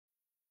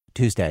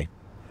Tuesday,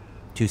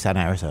 Tucson,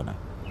 Arizona.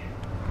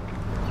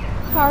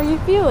 How are you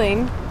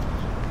feeling?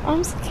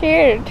 I'm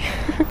scared.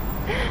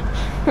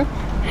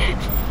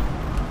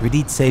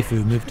 Radit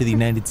Seyfu moved to the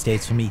United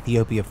States from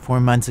Ethiopia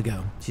 4 months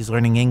ago. She's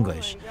learning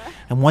English.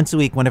 And once a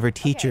week, one of her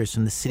teachers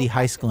from the city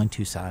high school in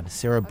Tucson,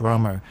 Sarah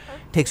Bromer,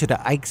 takes her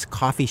to Ike's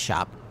coffee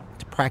shop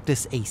to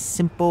practice a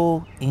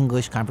simple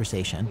English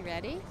conversation. You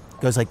ready?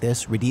 Goes like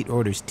this. Radit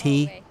orders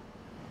tea.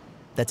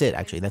 That's it,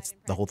 actually. That's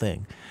the whole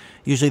thing.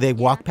 Usually they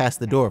walk past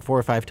the door 4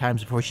 or 5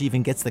 times before she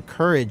even gets the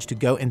courage to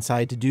go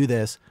inside to do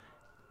this.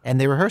 And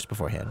they rehearse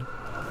beforehand.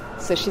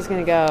 So she's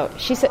going to go,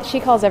 she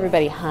calls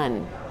everybody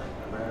hun.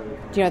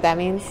 Do you know what that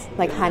means?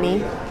 Like honey?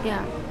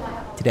 Yeah.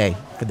 Today,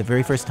 for the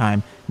very first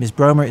time, Ms.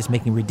 Bromer is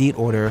making Radit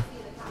order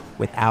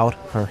without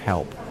her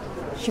help.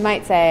 She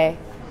might say,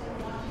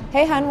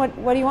 hey hun,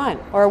 what do you want?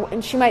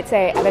 And she might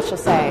say, I bet she'll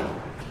say,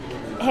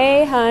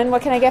 hey hun,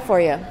 what can I get for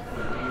you?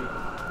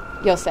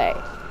 You'll say,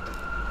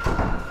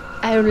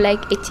 I would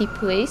like a tea,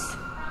 please.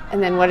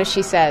 and then what if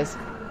she says,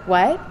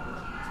 what?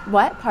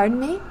 What? Pardon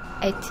me?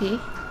 A tea.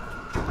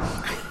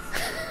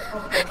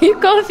 You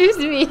confused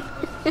me.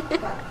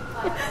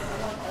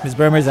 Ms.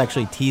 Bromer is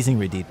actually teasing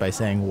Radit by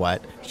saying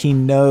what? She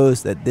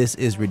knows that this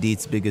is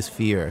Radit's biggest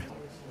fear,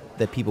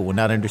 that people will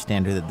not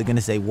understand her, that they're going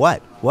to say,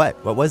 what?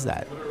 What? What was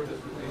that?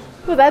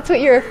 Well, that's what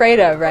you're afraid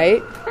of,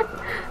 right?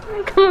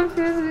 You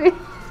confused me.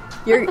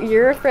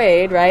 You're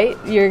afraid, right?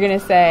 You're going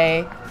to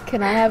say,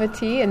 can I have a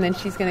tea? And then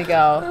she's going to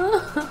go,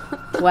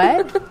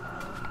 what?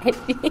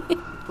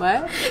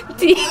 What?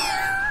 Tea.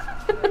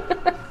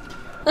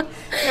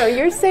 No,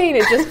 you're saying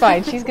it just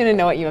fine. She's going to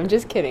know what I'm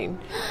just kidding.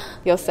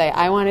 You'll say,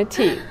 I want a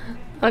tea.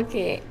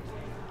 Okay.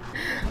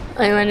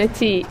 I want a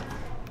tea.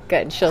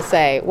 Good. She'll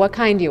say, what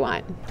kind do you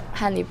want?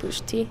 Honey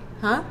bush tea.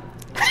 Huh?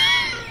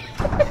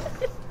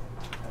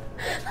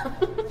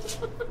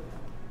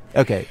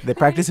 Okay, they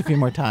practice a few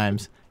more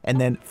times, and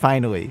then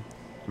finally,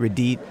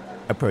 Radit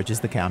approaches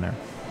the counter.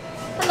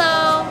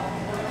 Hello.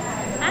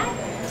 Hi.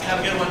 Have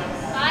a good one.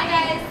 Bye,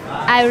 guys.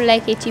 I would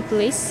like a tea,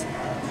 please.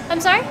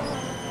 I'm sorry?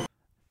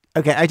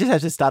 Okay, I just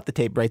have to stop the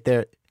tape right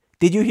there.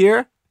 Did you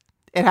hear?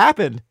 It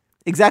happened.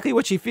 Exactly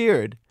what she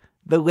feared.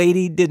 The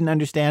lady didn't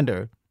understand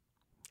her.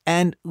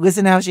 And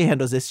listen how she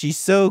handles this. She's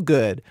so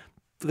good.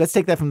 Let's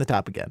take that from the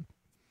top again.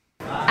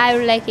 I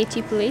would like a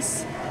tea,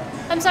 please.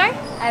 I'm sorry?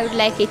 I would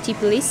like a tea,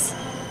 please.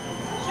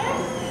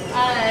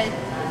 Hot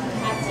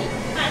tea.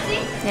 Hot tea?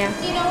 Yeah.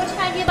 Do you know which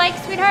kind you like,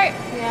 sweetheart?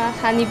 Yeah,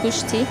 honey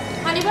bush tea.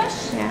 Honey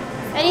bush? Yeah.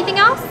 Anything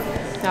else?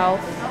 No.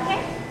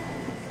 Okay.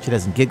 She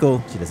doesn't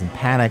giggle. She doesn't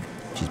panic.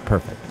 She's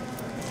perfect.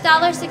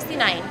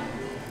 $1.69.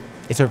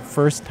 It's her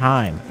first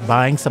time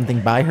buying something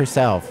by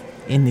herself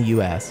in the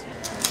U.S.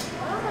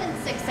 Oh,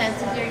 and 6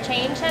 cents of your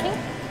change, honey.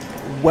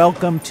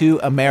 Welcome to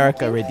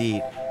America,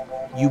 Radit.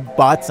 You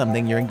bought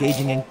something. You're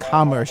engaging in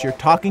commerce. You're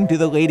talking to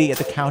the lady at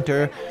the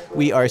counter.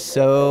 We are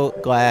so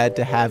glad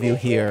to have you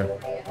here.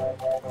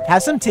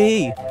 Have some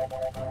tea.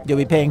 You'll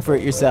be paying for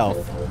it yourself.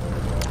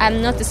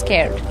 I'm not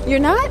scared. You're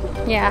not?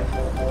 Yeah.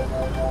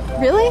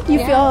 Really?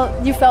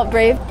 You felt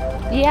brave?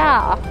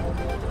 Yeah.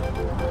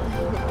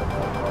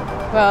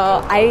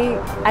 Well,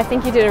 I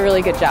think you did a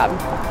really good job.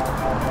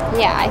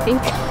 Yeah, I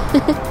think.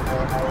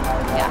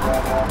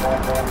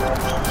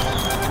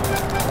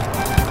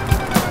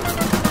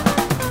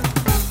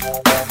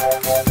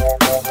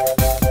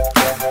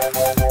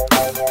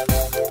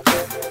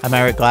 I'm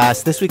Eric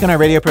Glass. This week on our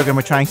radio program,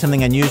 we're trying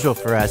something unusual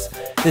for us.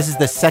 This is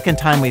the second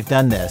time we've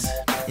done this.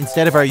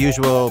 Instead of our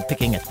usual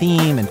picking a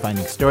theme and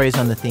finding stories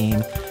on the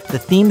theme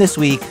this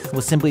week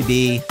will simply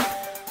be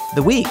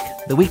the week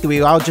that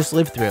we all just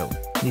lived through,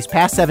 these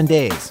past 7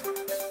 days.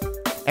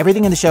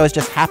 Everything in the show has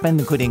just happened,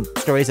 including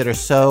stories that are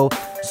so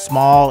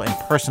small and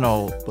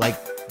personal, like,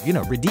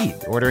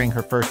 Radit ordering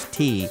her first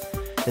tea,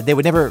 that they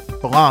would never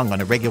belong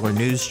on a regular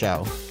news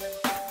show.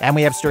 And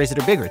we have stories that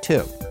are bigger,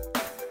 too.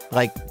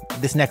 Like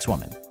this next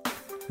woman,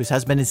 whose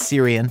husband is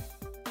Syrian.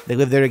 They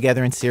lived there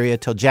together in Syria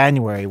till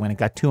January when it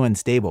got too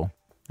unstable.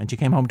 And she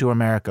came home to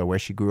America where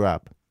she grew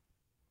up.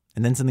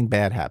 And then something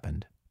bad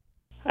happened.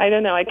 I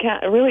don't know. I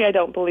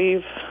don't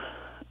believe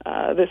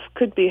this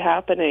could be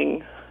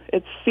happening.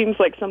 It seems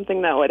like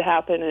something that would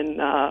happen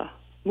in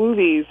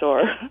movies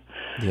or,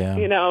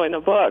 in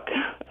a book.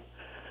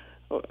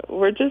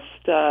 We're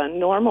just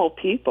normal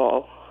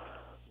people.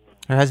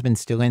 Her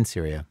husband's still in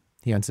Syria.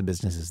 He owns some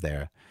businesses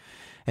there.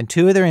 And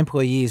 2 of their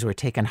employees were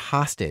taken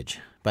hostage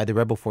by the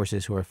rebel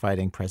forces who are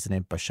fighting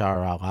President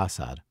Bashar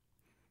al-Assad.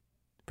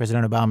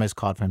 President Obama has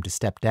called for him to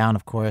step down,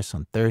 of course,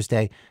 on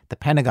Thursday. The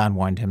Pentagon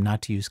warned him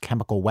not to use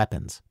chemical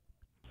weapons.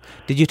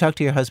 Did you talk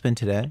to your husband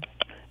today?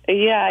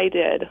 Yeah, I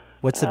did.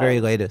 What's the very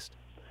latest?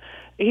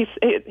 He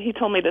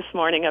told me this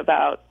morning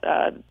about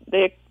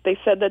they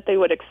said that they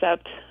would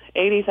accept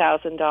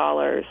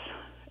 $80,000,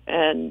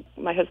 and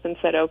my husband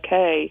said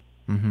okay.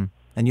 Mm-hmm.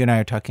 And you and I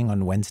are talking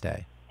on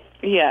Wednesday.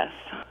 Yes.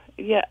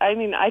 Yeah,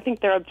 I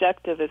think their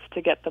objective is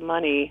to get the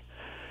money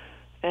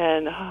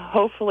and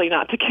hopefully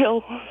not to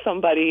kill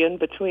somebody in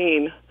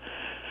between.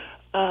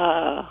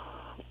 And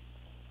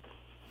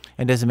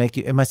And does it make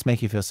you? It must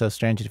make you feel so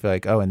strange to feel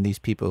like, oh, and these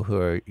people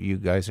who you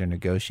guys are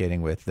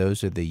negotiating with,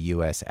 those are the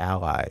U.S.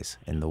 allies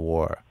in the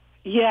war.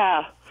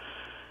 Yeah.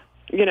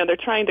 They're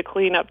trying to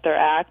clean up their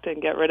act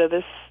and get rid of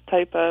this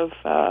type of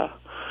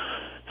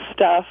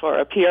stuff or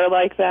appear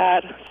like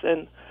that.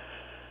 And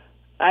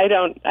I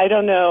don't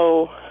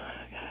know.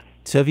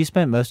 So have you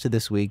spent most of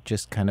this week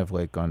just kind of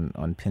like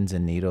on pins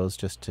and needles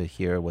just to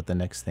hear what the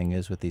next thing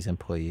is with these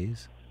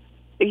employees?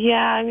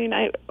 Yeah, I mean,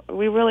 I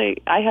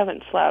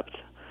haven't slept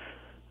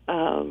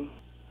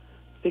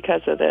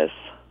because of this.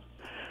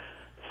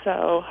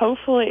 So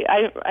hopefully,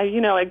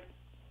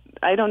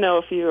 I don't know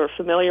if you are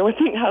familiar with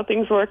how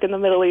things work in the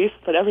Middle East,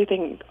 but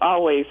everything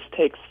always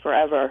takes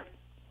forever.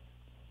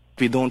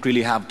 We don't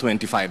really have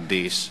 25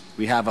 days.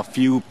 We have a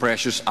few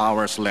precious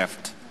hours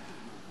left.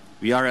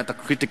 We are at a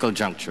critical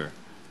juncture.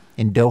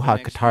 In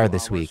Doha, Qatar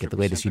this week at the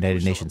latest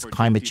United Nations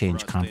Climate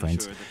Change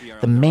Conference,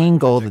 the main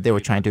goal that they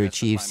were trying to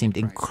achieve seemed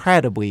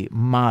incredibly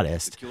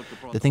modest.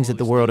 The things that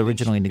the world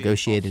originally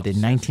negotiated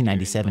in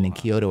 1997 in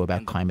Kyoto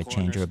about climate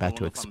change are about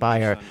to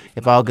expire.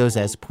 If all goes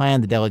as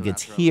planned, the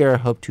delegates here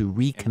hope to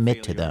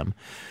recommit to them.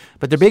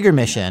 But their bigger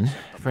mission,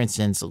 for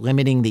instance,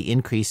 limiting the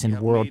increase in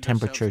world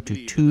temperature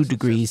to 2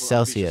 degrees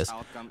Celsius,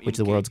 which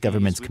the world's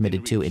governments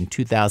committed to in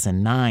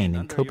 2009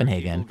 in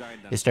Copenhagen,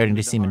 is starting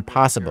to seem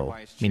impossible,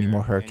 meaning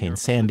more Hurricane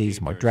Sandys,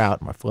 more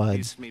drought, more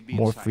floods,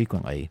 more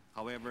frequently.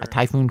 A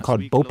typhoon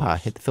called Bopa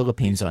hit the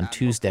Philippines on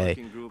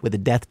Tuesday with a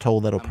death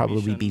toll that'll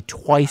probably be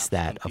twice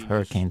that of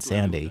Hurricane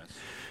Sandy.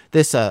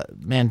 This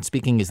man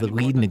speaking is the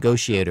lead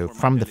negotiator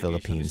from the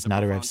Philippines,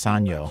 Nadarev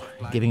Sanyo,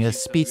 giving a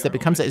speech that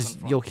becomes, as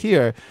you'll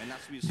hear,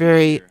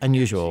 very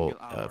unusual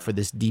for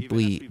this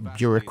deeply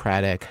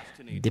bureaucratic,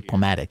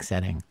 diplomatic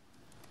setting.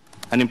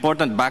 An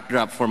important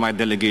backdrop for my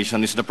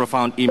delegation is the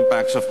profound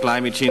impacts of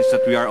climate change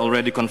that we are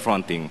already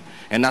confronting.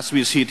 And as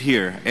we sit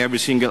here every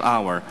single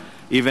hour,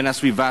 even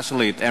as we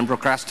vacillate and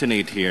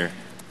procrastinate here,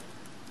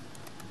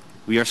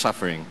 we are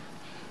suffering.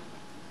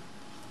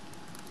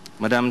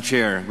 Madam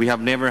Chair, we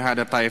have never had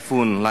a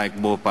typhoon like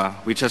Bopa,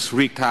 which has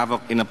wreaked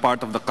havoc in a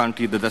part of the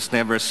country that has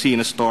never seen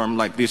a storm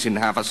like this in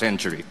half a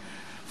century.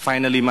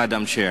 Finally,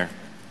 Madam Chair,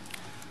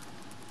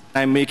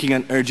 I'm making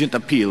an urgent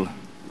appeal,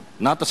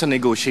 not as a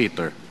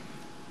negotiator,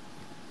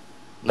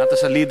 not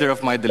as a leader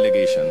of my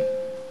delegation,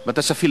 but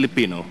as a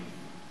Filipino.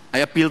 I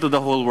appeal to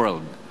the whole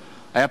world.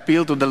 I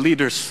appeal to the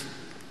leaders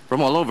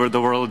from all over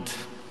the world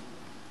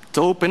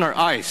to open our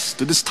eyes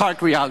to the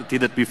stark reality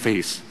that we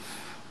face.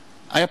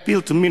 I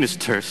appeal to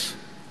ministers.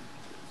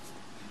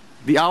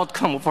 The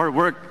outcome of our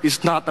work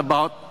is not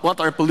about what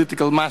our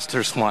political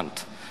masters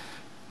want.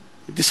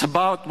 It is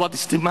about what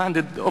is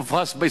demanded of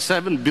us by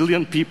 7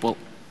 billion people.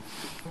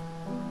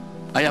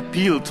 I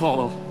appeal to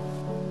all.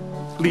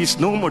 Please,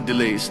 no more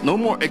delays, no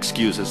more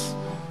excuses.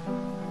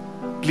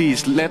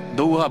 Please let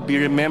Doha be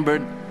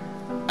remembered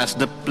as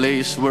the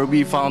place where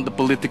we found the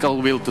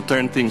political will to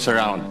turn things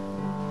around.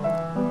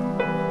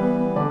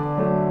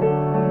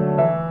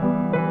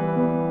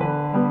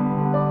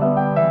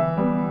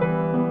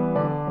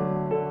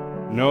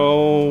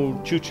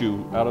 No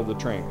choo-choo out of the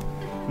train.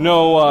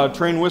 No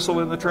train whistle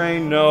in the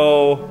train.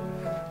 No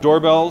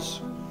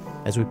doorbells.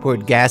 As we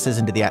poured gases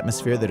into the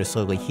atmosphere that are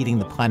slowly heating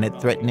the planet,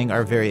 threatening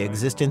our very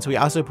existence, we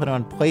also put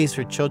on plays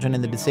for children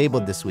and the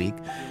disabled this week.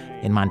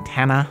 In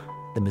Montana,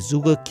 the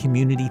Missoula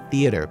Community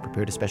Theater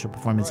prepared a special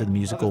performance of the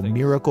musical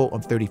Miracle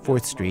on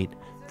 34th Street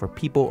for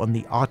people on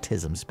the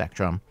autism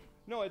spectrum.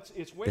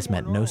 This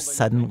meant no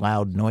sudden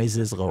loud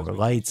noises, lower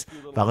lights,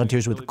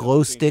 volunteers with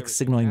glow sticks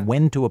signaling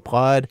when to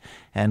applaud,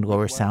 and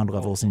lower sound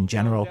levels in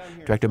general.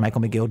 Director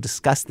Michael McGill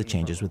discussed the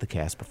changes with the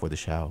cast before the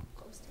show.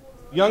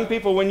 Young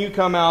people, when you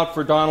come out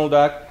for Donald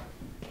Duck,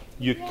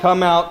 you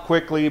come out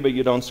quickly, but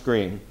you don't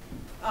scream.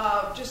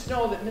 Just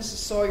know that Mrs.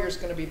 Sawyer is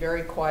going to be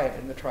very quiet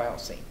in the trial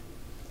scene.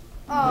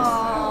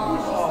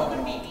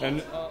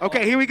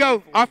 Okay, here we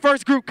go. Our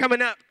first group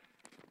coming up.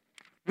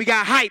 We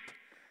got Hype.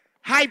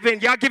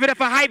 Hyping. Y'all give it up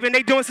for Hyping.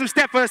 They doing some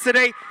step for us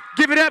today.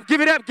 Give it up,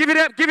 give it up, give it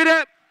up, give it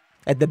up.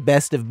 At the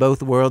Best of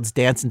Both Worlds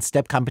dance and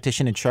step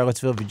competition in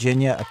Charlottesville,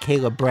 Virginia,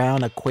 Akela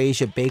Brown,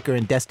 Aquasia Baker,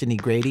 and Destiny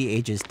Grady,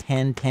 ages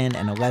 10, 10,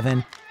 and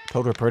 11,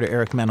 told reporter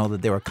Eric Mennel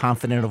that they were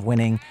confident of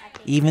winning,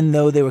 even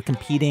though they were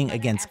competing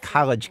against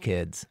college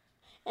kids.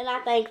 And I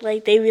think they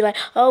be like,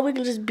 oh, we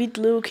can just beat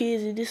the little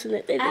kids and this and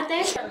that. They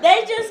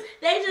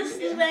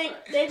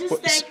just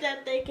think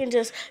that they can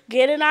just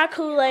get in our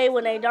Kool-Aid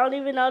when they don't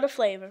even know the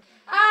flavor.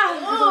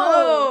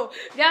 Oh,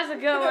 that's a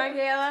good one,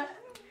 Kayla.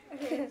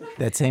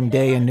 That same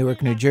day in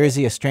Newark, New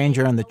Jersey, a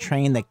stranger on the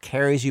train that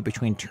carries you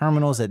between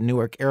terminals at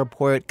Newark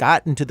Airport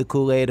got into the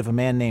Kool-Aid of a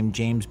man named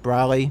James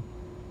Brawley,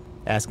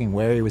 asking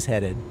where he was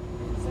headed.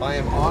 I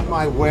am on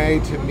my way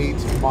to meet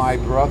my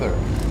brother,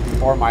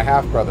 or my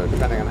half-brother,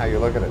 depending on how you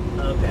look at it.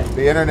 Okay.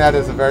 The internet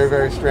is a very,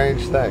 very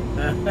strange thing.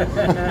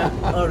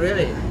 Oh,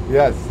 really?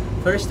 Yes.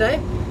 First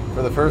time?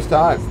 For the first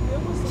time.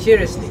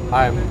 Seriously?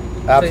 I'm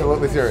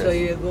absolutely serious. So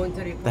you're going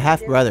to The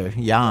half-brother,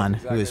 Jan,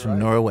 who is from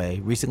Norway,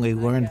 recently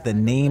learned the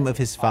name of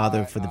his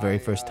father for the very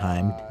first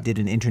time, did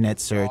an internet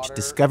search,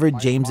 discovered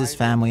James's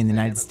family in the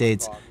United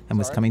States, and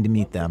was coming to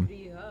meet them.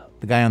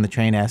 The guy on the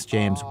train asked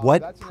James,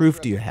 "What proof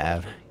do you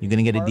have? You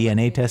going to get a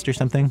DNA test or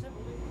something?"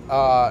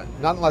 Not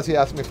unless he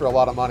asks me for a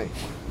lot of money.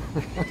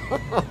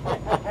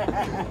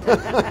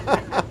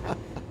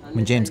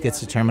 When James gets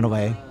to Terminal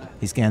A,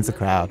 he scans the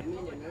crowd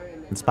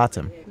and spots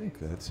him. I think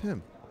that's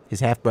him. His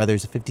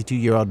half-brother's a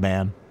 52-year-old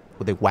man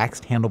with a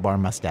waxed handlebar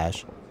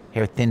mustache,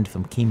 hair thinned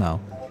from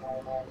chemo,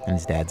 and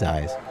his dad's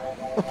eyes.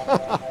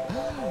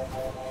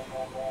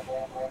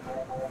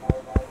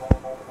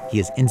 He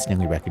is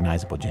instantly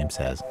recognizable, James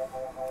says,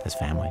 as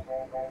family.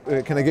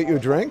 Can I get you a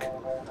drink?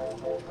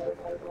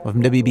 Well,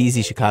 from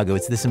WBEZ Chicago,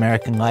 it's This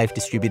American Life,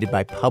 distributed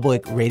by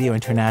Public Radio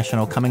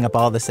International. Coming up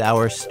all this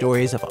hour,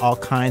 stories of all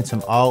kinds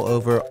from all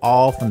over,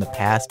 all from the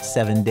past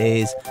 7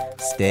 days.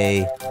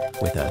 Stay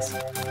with us.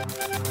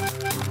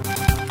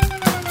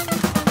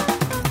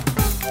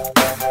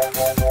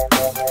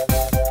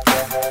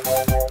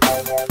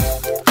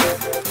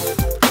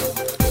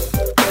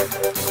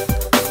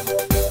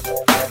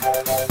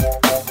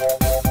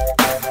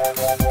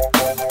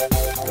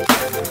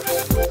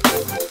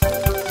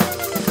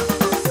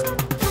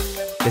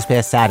 This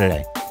past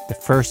Saturday, the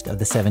first of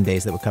the 7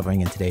 days that we're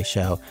covering in today's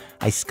show,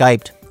 I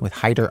Skyped with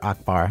Haider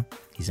Akbar.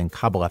 He's in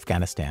Kabul,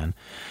 Afghanistan.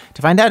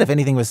 To find out if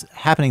anything was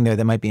happening there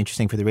that might be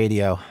interesting for the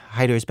radio,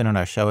 Haider has been on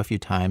our show a few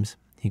times.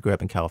 He grew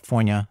up in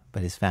California,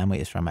 but his family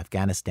is from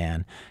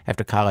Afghanistan.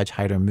 After college,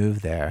 Haider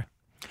moved there.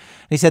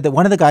 And he said that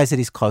one of the guys that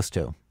he's close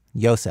to,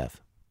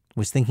 Yosef,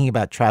 was thinking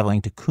about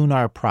traveling to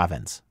Kunar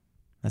province.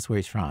 That's where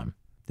he's from.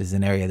 This is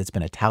an area that's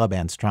been a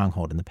Taliban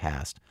stronghold in the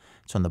past.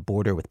 It's on the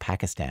border with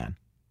Pakistan.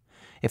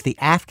 If the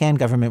Afghan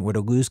government were to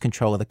lose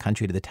control of the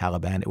country to the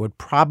Taliban, it would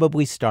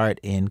probably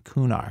start in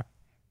Kunar.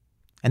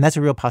 And that's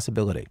a real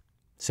possibility.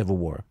 Civil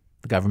war,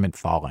 the government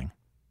falling.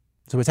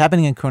 So what's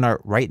happening in Kunar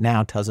right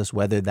now tells us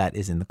whether that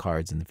is in the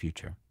cards in the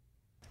future.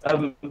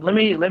 Let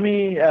me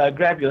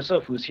grab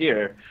Yosef, who's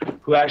here,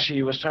 who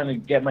actually was trying to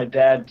get my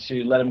dad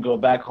to let him go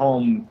back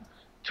home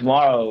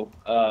tomorrow.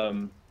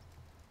 I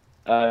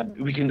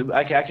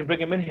can bring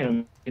him in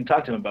here and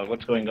talk to him about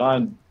what's going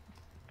on.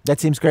 That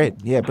seems great.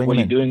 Yeah, bring him in. What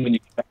are you doing when you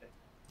get back?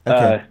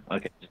 Okay.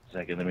 Okay, just a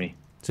second, let me...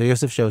 So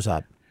Yosef shows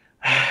up.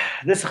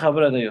 This is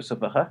Khabra de Yosef,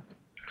 huh?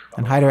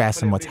 And Haider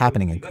asks him what's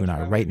happening in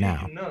Kunar right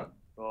now.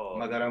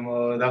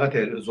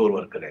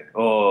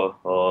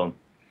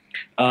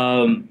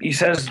 He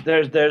says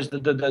there's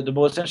the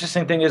most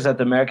interesting thing is that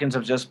the Americans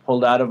have just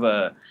pulled out of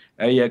a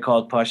area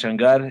called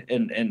Pashangar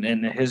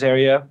in his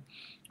area,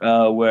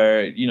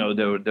 where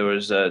there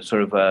was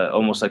sort of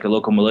almost like a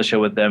local militia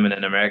with them and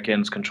then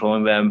Americans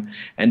controlling them,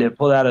 and they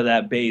pulled out of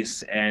that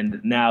base,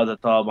 and now the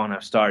Taliban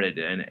have started,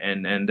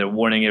 and they're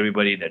warning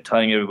everybody, they're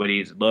telling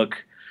everybody,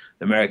 look,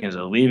 the Americans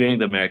are leaving,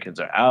 the Americans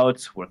are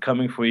out, we're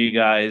coming for you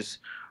guys,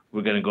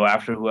 we're going to go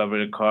after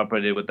whoever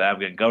cooperated with the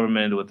Afghan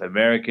government, with the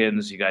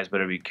Americans, you guys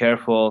better be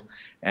careful,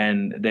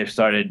 and they've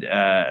started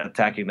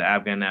attacking the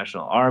Afghan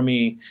National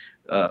Army.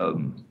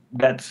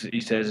 That's, he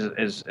says,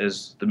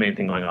 is the main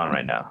thing going on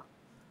right now.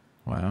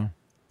 Wow.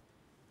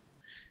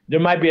 There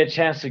might be a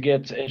chance to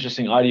get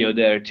interesting audio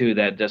there, too,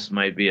 that just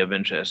might be of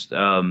interest.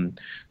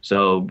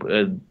 So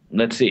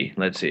let's see.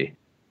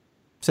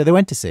 So they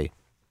went to sea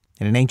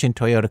in an ancient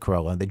Toyota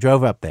Corolla. They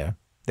drove up there.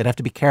 They'd have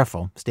to be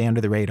careful, stay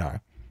under the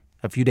radar.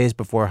 A few days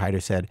before,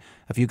 Haider said,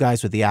 a few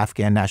guys with the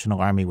Afghan National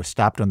Army were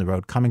stopped on the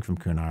road coming from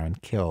Kunar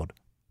and killed.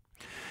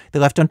 They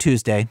left on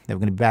Tuesday. They were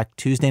going to be back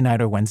Tuesday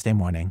night or Wednesday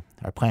morning.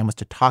 Our plan was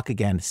to talk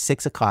again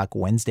 6 o'clock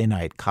Wednesday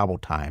night, Kabul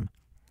time.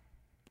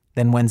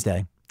 Then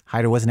Wednesday,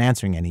 Haider wasn't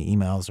answering any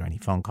emails or any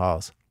phone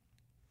calls.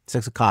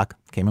 6 o'clock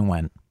came and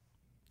went.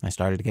 I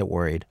started to get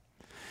worried.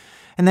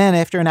 And then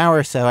after an hour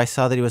or so, I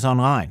saw that he was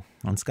online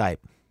on Skype.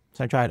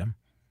 So I tried him.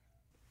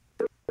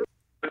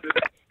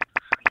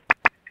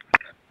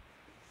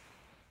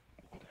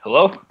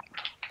 Hello?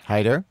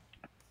 Haider?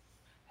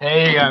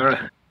 Hey,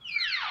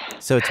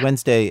 So it's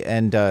Wednesday,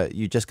 and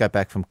you just got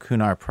back from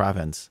Kunar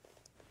province.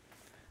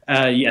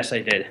 Yes, I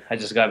did. I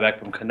just got back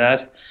from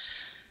Kunar.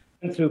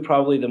 Went through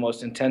probably the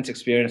most intense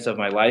experience of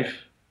my life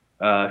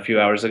a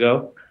few hours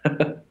ago.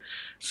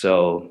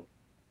 So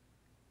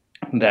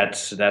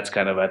that's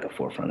kind of at the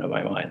forefront of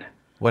my mind.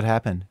 What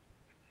happened?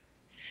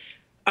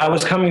 I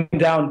was coming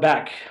down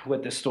back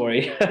with this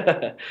story,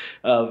 and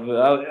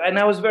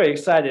I was very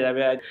excited. I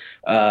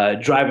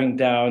mean, driving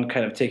down,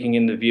 kind of taking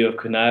in the view of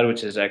Kunar,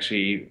 which is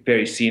actually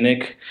very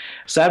scenic.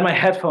 So I had my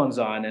headphones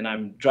on, and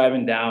I'm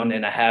driving down,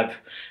 and I have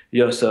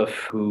Yosef,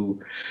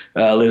 who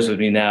lives with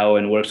me now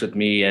and works with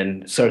me,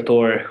 and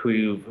Sartor, who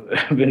you've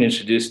been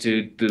introduced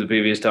to through the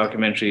previous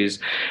documentaries,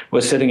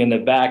 was sitting in the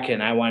back,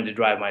 and I wanted to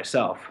drive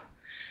myself.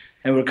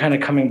 And we're kind of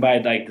coming by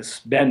like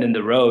this bend in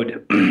the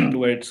road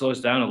where it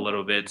slows down a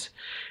little bit.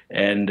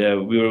 And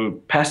we were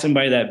passing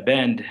by that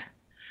bend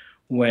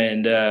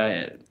when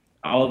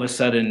all of a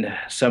sudden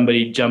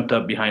somebody jumped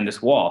up behind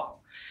this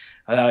wall.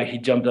 He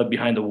jumped up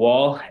behind the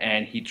wall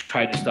and he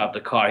tried to stop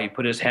the car. He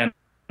put his hand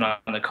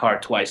on the car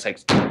twice, like,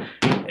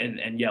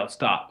 and yelled,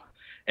 "Stop!"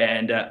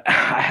 And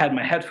I had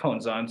my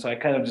headphones on, so I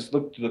kind of just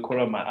looked through the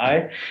corner of my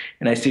eye,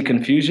 and I see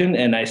confusion,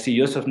 and I see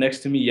Yusuf next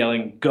to me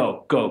yelling,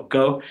 "Go, go,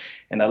 go!"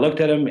 And I looked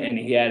at him, and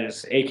he had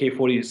his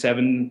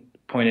AK-47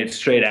 pointed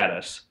straight at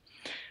us.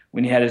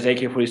 When he had his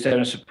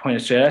AK-47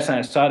 pointed straight at us, and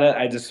I saw that,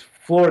 I just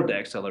floored the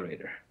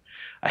accelerator.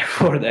 I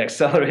floored the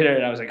accelerator,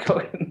 and I was like,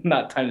 "Oh,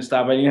 not time to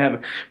stop." I didn't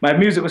have my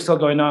music was still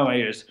going on in my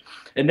ears,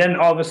 and then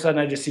all of a sudden,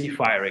 I just see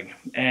firing,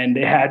 and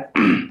they had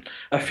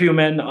a few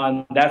men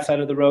on that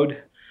side of the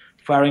road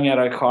firing at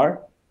our car,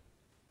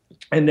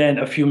 and then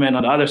a few men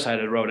on the other side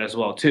of the road as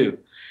well too,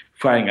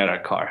 firing at our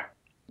car.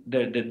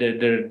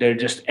 They're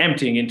just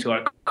emptying into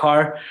our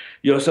car.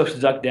 Yusuf's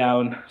ducked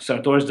down.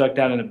 Sartor's ducked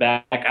down in the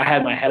back. I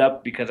had my head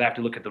up because I have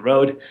to look at the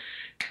road.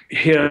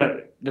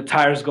 Here, the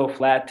tires go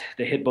flat.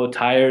 They hit both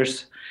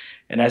tires.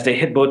 And as they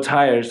hit both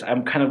tires,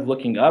 I'm kind of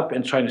looking up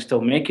and trying to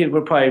still make it.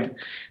 We're probably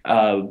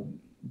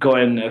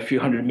going a few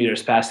hundred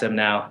meters past them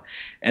now.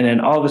 And then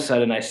all of a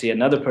sudden, I see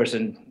another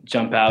person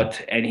jump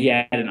out, and he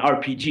had an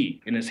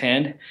RPG in his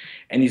hand,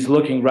 and he's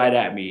looking right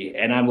at me,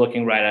 and I'm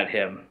looking right at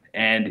him.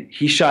 And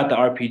he shot the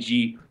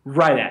RPG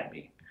right at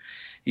me.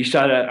 He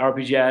shot an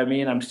RPG at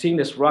me, and I'm seeing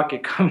this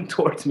rocket coming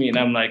towards me, and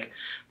I'm like,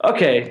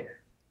 okay,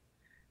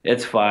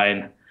 it's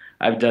fine.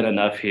 I've done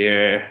enough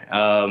here.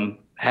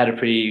 Had a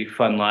pretty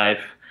fun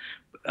life.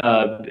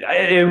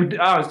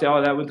 Honestly,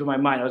 all that went through my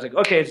mind. I was like,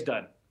 okay, it's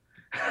done.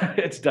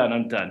 It's done.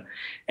 I'm done.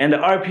 And the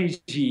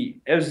RPG,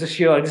 it was just,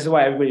 like, this is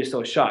why everybody is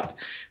so shocked.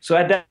 So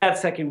at that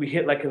second, we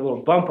hit like a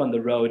little bump on the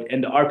road,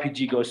 and the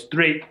RPG goes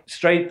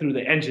straight through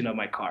the engine of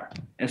my car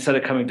instead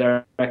of coming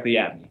directly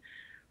at me.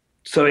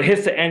 So it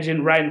hits the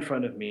engine right in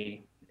front of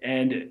me,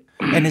 and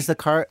is the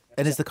car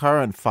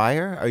on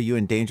fire? Are you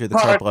in danger of the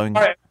car blowing?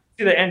 I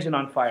see the engine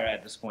on fire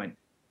at this point.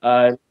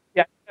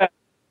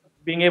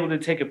 Being able to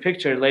take a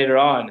picture later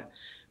on.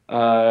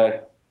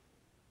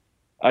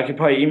 I could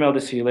probably email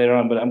this to you later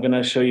on, but I'm going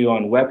to show you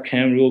on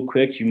webcam real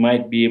quick. You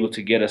might be able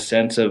to get a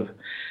sense of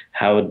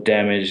how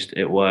damaged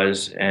it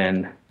was.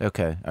 And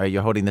okay. All right,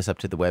 you're holding this up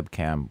to the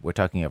webcam. We're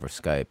talking over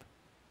Skype.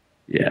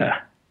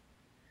 Yeah.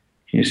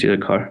 Can you see the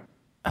car?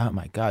 Oh,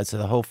 my God. So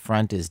the whole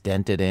front is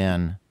dented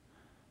in.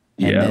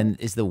 And then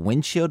is the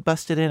windshield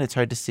busted in? It's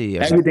hard to see.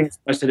 Everything's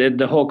busted in.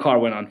 The whole car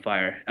went on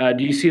fire.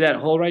 Do you see that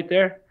hole right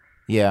there?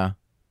 Yeah.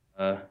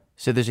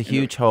 So there's a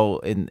huge hole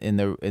in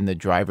the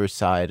driver's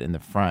side in the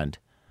front.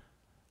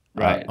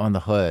 Right. On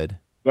the hood.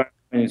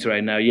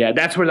 Right now, yeah,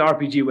 that's where the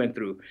RPG went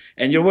through,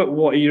 and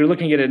you're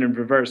looking at it in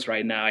reverse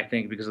right now, I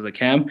think, because of the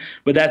cam.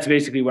 But that's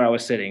basically where I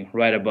was sitting,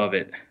 right above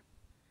it,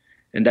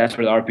 and that's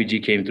where the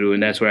RPG came through,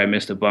 and that's where I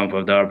missed a bump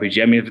of the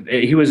RPG. I mean,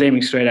 he was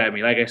aiming straight at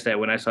me. Like I said,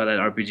 when I saw that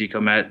RPG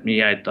come at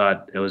me, I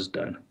thought it was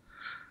done.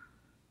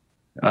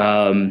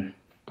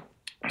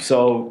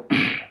 So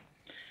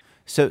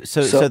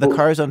the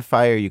car's on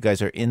fire. You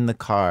guys are in the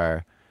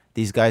car.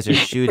 These guys are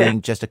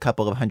shooting just a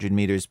couple of 100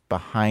 meters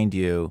behind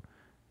you.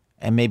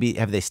 And maybe,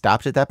 have they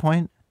stopped at that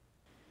point?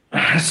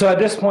 So at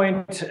this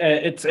point,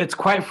 it's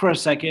quiet for a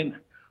second.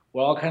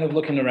 We're all kind of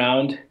looking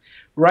around.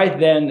 Right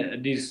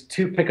then, these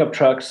two pickup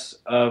trucks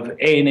of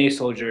ANA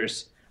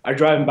soldiers are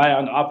driving by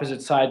on the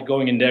opposite side,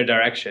 going in their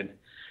direction.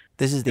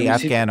 This is the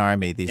Afghan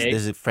army. This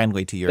is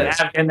friendly to Europe.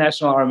 The Afghan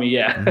National Army,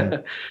 yeah.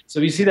 Mm-hmm.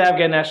 So we see the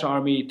Afghan National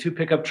Army, two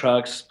pickup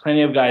trucks,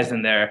 plenty of guys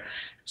in there.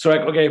 So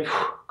like, okay,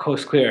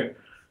 coast clear.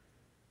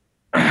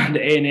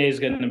 The ANA is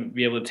going to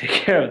be able to take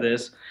care of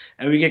this.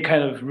 And we get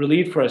kind of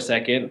relieved for a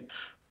second.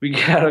 We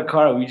get out of the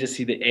car and we just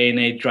see the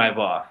ANA drive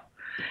off.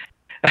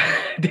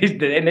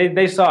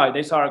 They saw it.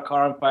 They saw our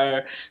car on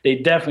fire. They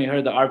definitely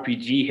heard the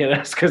RPG hit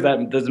us because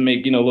that doesn't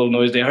make, a little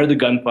noise. They heard the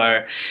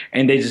gunfire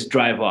and they just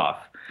drive off.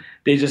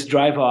 They just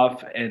drive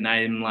off and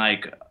I'm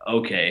like,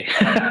 okay.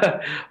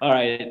 All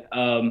right.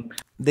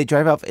 They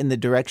drive off in the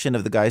direction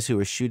of the guys who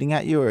were shooting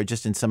at you or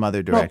just in some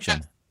other direction?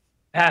 No,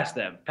 past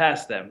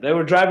them. They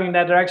were driving in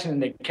that direction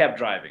and they kept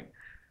driving.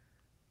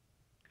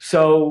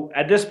 So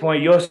at this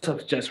point,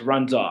 Yusuf just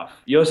runs off.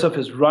 Yusuf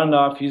has run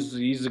off.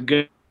 He's a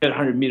good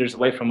 100 meters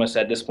away from us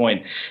at this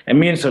point. And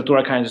me and Sartor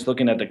are kind of just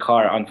looking at the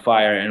car on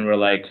fire and we're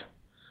like,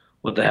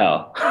 what the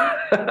hell?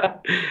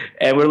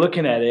 And we're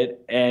looking at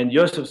it and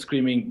Yusuf's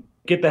screaming,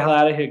 get the hell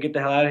out of here, get the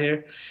hell out of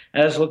here.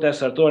 And I just looked at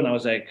Sartor and I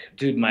was like,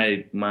 dude,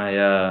 my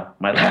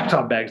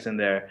laptop bag's in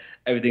there.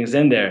 Everything's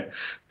in there.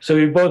 So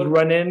we both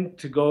run in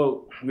to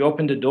go, we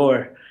opened the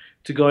door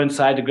to go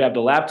inside to grab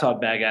the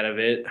laptop bag out of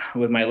it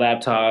with my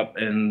laptop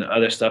and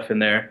other stuff in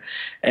there.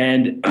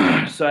 And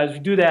so as we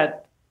do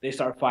that, they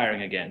start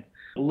firing again.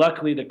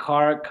 Luckily, the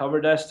car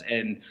covered us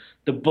and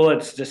the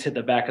bullets just hit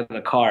the back of the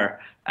car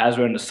as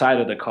we're on the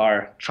side of the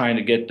car trying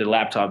to get the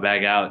laptop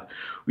bag out.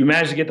 We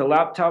managed to get the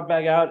laptop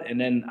bag out, and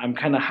then I'm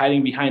kind of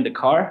hiding behind the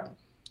car.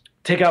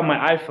 Take out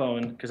my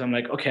iPhone, because I'm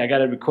like, okay, I got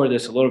to record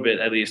this a little bit,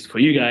 at least for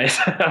you guys.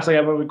 I was like,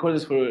 I'm going to record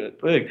this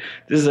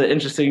this is an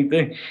interesting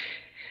thing.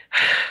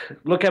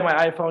 Look at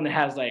my iPhone, it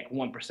has like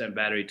 1%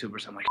 battery,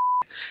 2%. I'm like,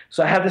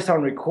 So I have this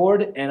on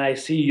record, and I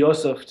see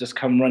Yosef just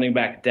come running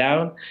back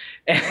down.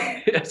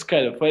 And it's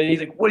kind of funny. He's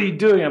like, "What are you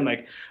doing?" I'm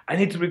like, "I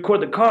need to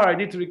record the car. I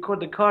need to record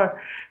the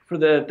car for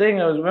the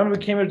thing." I remember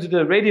we came into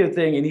the radio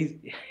thing, and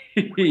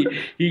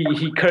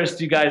he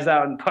cursed you guys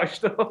out in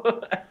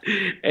Pashto.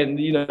 And,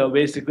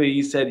 basically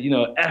he said,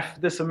 F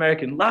this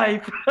American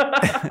life.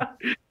 What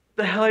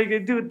the hell are you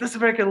going to do with this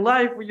American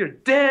life when you're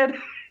dead?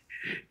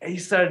 And he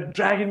started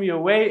dragging me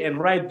away, and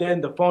right then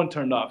the phone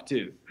turned off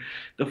too.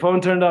 The phone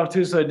turned off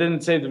too, so it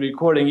didn't save the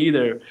recording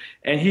either.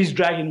 And he's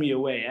dragging me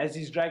away. As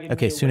he's dragging me away.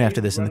 Okay, soon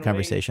after this in the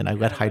conversation, I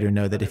let Haider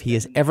know that if he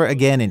is ever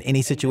again in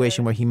any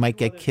situation where he might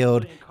get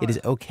killed, it is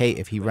okay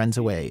if he runs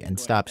away and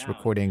stops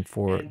recording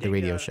for the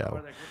radio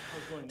show.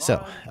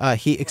 So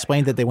he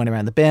explained that they went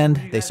around the bend.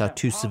 They saw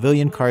 2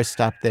 civilian cars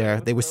stopped there.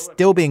 They were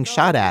still being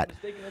shot at.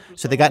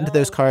 So they got into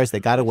those cars. They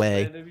got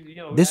away.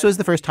 This was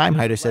the first time,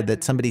 Haider said,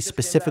 that somebody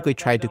specifically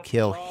tried to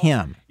kill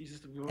him.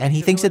 And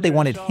he thinks that they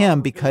wanted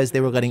him because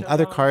they were letting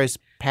other cars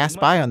pass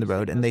by on the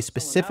road, and they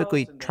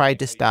specifically tried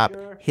to stop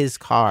his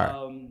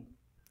car.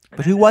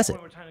 But who was it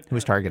who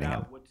was targeting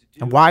him?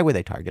 And why were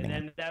they targeting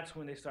him?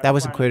 That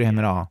wasn't clear to him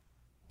at all.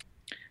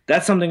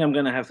 That's something I'm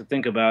going to have to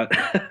think about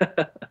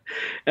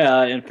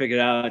and figure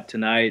out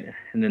tonight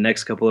in the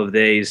next couple of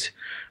days.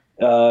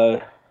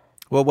 Well,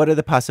 what are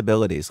the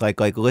possibilities? Like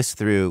list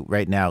through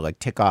right now,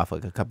 tick off a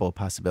couple of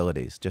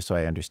possibilities, just so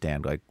I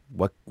understand.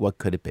 What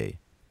could it be?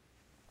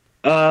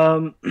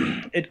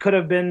 It could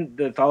have been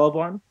the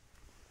Taliban.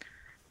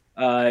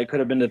 It could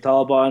have been the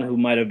Taliban, who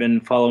might have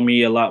been following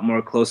me a lot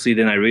more closely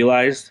than I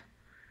realized.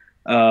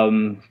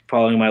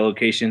 Following my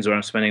locations, where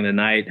I'm spending the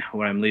night,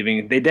 where I'm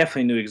leaving. They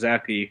definitely knew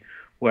exactly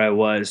where I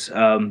was.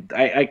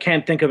 I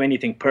can't think of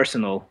anything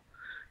personal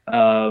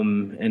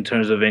in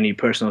terms of any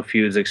personal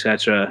feuds,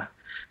 etc.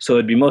 So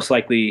it'd be most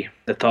likely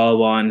the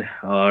Taliban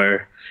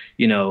or,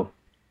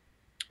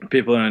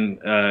 people in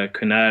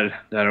Kunar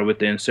that are with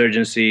the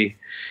insurgency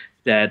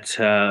that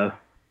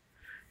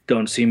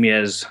don't see me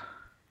as,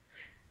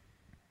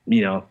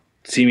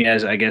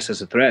 I guess,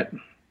 as a threat.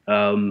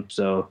 And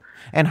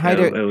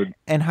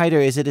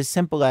Haider, is it as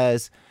simple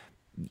as,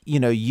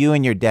 you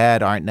and your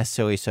dad aren't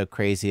necessarily so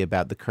crazy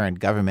about the current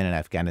government in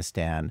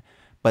Afghanistan,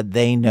 but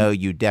they know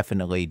you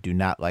definitely do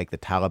not like the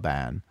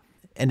Taliban?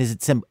 And is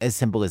it as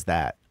simple as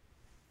that?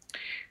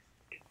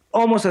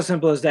 Almost as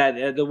simple as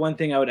that. The one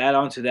thing I would add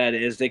on to that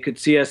is they could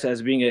see us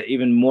as being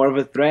even more of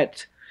a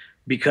threat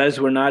because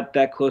we're not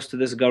that close to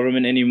this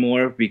government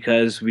anymore,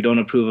 because we don't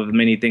approve of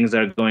many things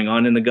that are going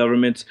on in the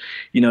government.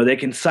 They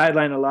can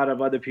sideline a lot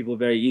of other people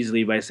very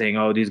easily by saying,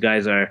 oh, these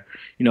guys are,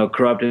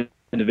 corrupt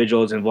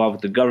individuals involved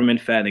with the government,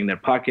 fattening their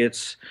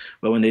pockets.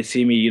 But when they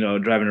see me,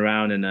 driving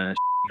around in a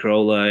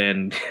Corolla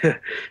and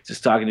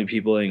just talking to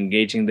people,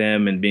 engaging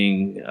them and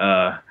being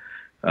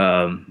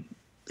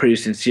pretty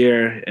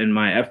sincere in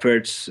my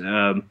efforts,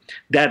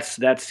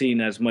 that's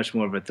seen as much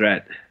more of a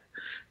threat,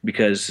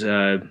 because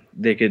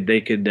they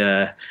could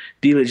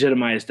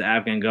delegitimize the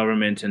Afghan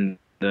government and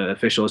the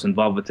officials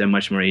involved with them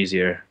much more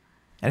easier.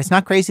 And it's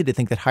not crazy to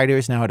think that Haider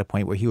is now at a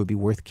point where he would be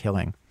worth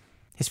killing.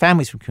 His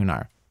family's from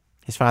Kunar.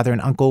 His father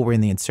and uncle were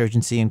in the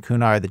insurgency in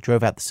Kunar that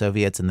drove out the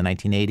Soviets in the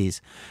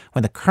 1980s.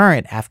 When the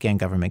current Afghan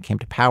government came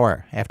to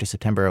power after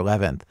September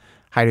 11th,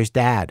 Haider's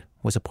dad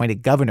was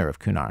appointed governor of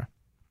Kunar.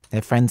 They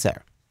have friends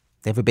there.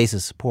 They have a base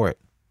of support.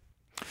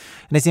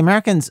 And as the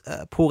Americans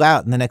pull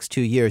out in the next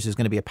 2 years, there's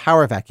going to be a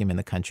power vacuum in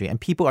the country,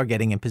 and people are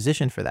getting in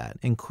position for that,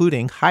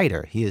 including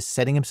Haider. He is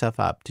setting himself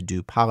up to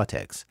do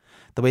politics.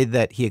 The way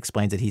that he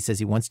explains it, he says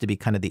he wants to be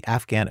kind of the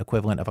Afghan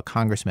equivalent of a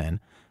congressman,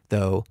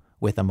 though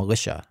with a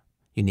militia.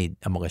 You need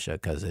a militia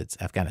because it's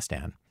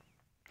Afghanistan.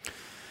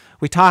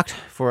 We talked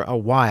for a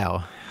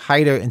while.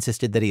 Haider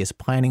insisted that he is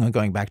planning on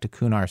going back to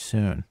Kunar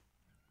soon.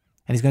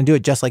 And he's going to do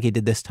it just like he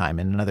did this time,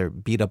 in another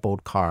beat-up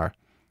old car,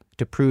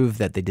 to prove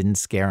that they didn't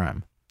scare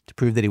him, to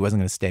prove that he wasn't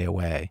going to stay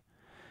away,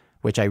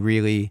 which I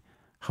really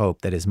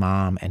hope that his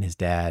mom and his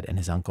dad and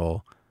his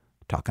uncle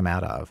talk him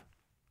out of.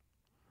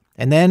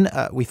 And then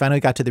we finally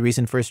got to the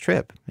reason for his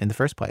trip in the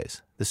first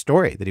place, the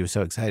story that he was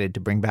so excited to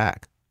bring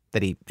back,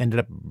 that he ended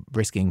up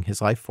risking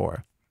his life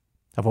for,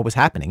 of what was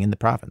happening in the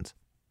province.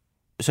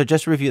 So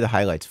just review the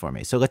highlights for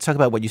me. So let's talk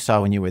about what you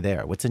saw when you were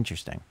there. What's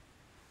interesting?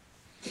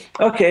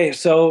 Okay,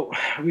 so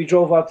we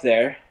drove up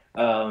there.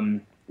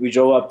 We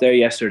drove up there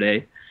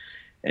yesterday,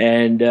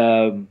 and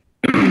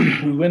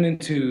we went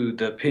into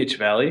the Pitch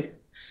Valley.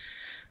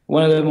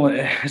 One of them,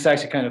 it's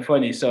actually kind of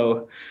funny.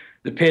 So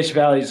the Pitch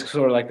Valley is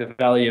sort of like the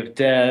Valley of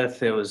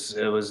Death. It was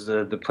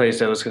the place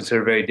that was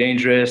considered very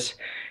dangerous,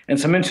 and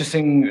some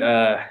interesting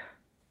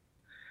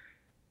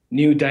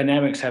new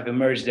dynamics have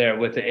emerged there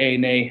with the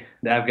ANA,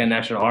 the Afghan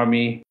National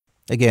Army.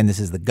 Again, this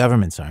is the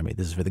government's army.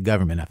 This is for the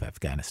government of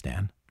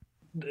Afghanistan.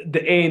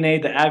 The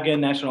ANA, the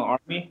Afghan National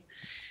Army,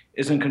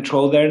 is in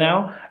control there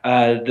now.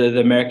 The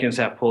Americans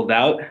have pulled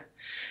out.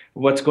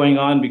 What's going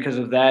on because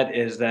of that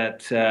is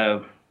that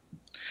a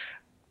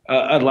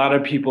lot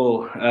of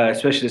people,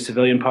 especially the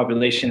civilian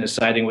population, is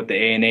siding with the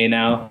ANA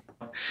now.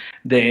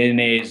 The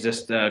ANA is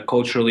just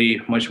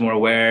culturally much more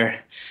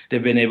aware.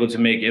 They've been able to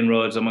make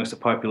inroads amongst the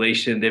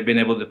population. They've been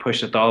able to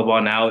push the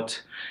Taliban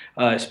out,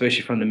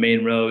 especially from the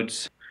main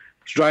roads.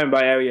 Driving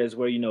by areas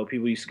where,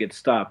 people used to get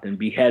stopped and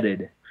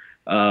beheaded,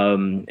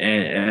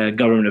 and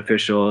government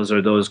officials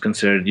or those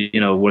considered,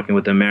 working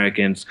with the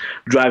Americans,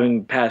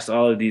 driving past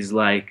all of these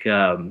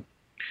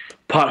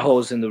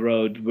potholes in the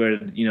road where,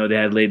 they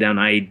had laid down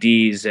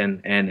IEDs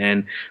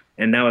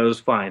and now it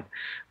was fine.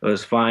 It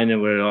was fine,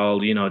 and we're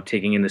all,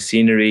 taking in the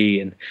scenery,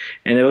 and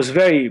it was a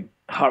very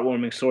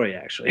heartwarming story,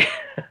 actually.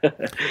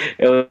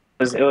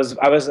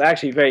 I was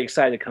actually very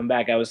excited to come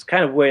back. I was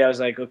kind of worried. I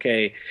was like,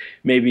 okay,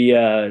 maybe,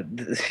 good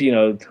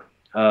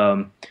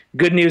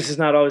news is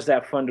not always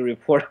that fun to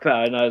report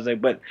about. And I was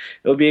like, but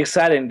it'll be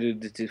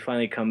exciting to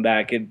finally come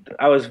back.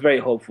 I was very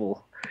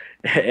hopeful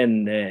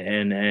and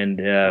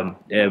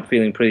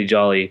feeling pretty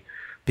jolly.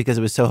 Because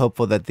it was so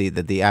hopeful that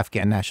the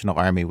Afghan National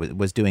Army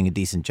was doing a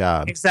decent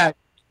job.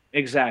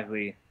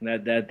 Exactly.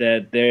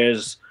 That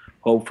there's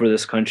hope for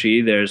this country.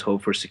 There's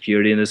hope for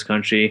security in this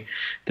country.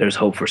 There's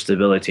hope for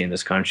stability in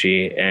this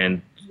country.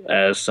 And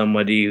as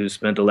somebody who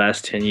spent the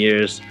last 10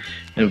 years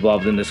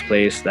involved in this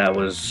place, that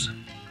was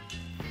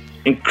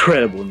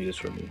incredible news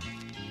for me.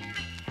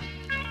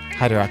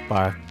 Haider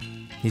Akbar.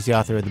 He's the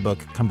author of the book,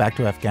 Come Back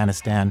to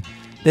Afghanistan.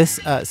 This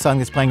song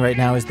that's playing right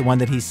now is the one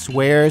that he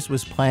swears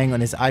was playing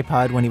on his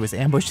iPod when he was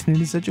ambushed, and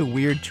it is such a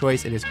weird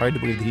choice. It is hard to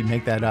believe that he'd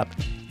make that up.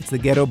 It's the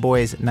Ghetto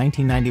Boys'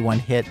 1991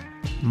 hit,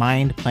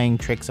 Mind Playing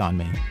Tricks on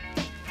Me.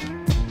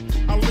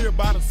 I live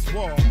by the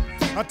swamp.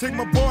 I take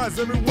my boys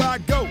everywhere I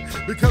go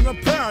because I'm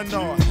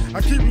paranoid.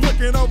 I keep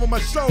looking over my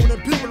shoulder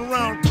and peeping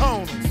around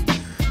corners.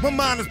 My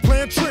mind is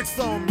playing tricks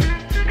on me.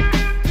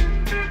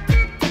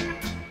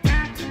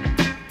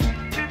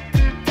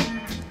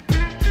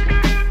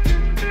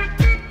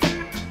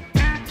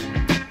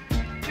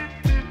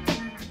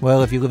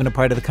 Well, if you live in a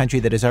part of the country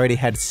that has already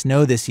had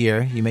snow this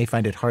year, you may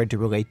find it hard to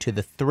relate to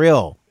the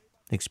thrill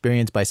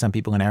experienced by some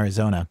people in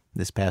Arizona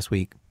this past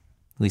week.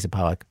 Lisa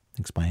Pollack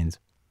explains.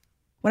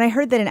 When I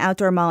heard that an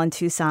outdoor mall in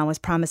Tucson was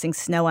promising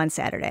snow on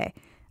Saturday,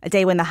 a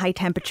day when the high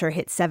temperature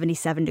hit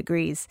 77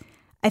 degrees,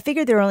 I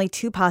figured there were only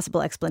two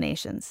possible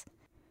explanations: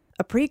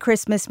 a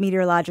pre-Christmas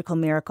meteorological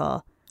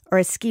miracle or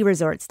a ski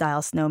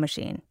resort-style snow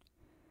machine.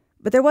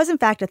 But there was, in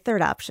fact, a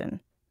third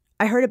option.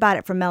 I heard about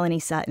it from Melanie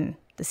Sutton,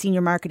 the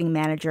senior marketing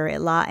manager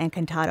at La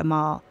Encantada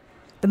Mall,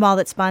 the mall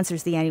that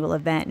sponsors the annual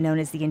event known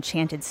as the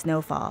Enchanted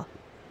Snowfall.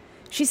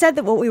 She said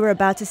that what we were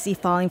about to see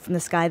falling from the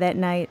sky that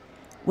night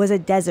was a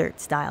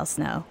desert-style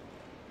snow.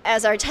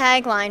 As our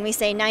tagline, we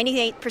say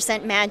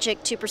 98%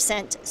 magic,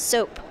 2%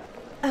 soap.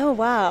 Oh,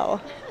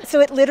 wow. So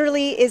it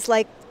literally is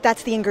like,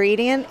 that's the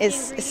ingredient,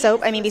 is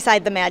soap? I mean,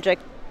 beside the magic.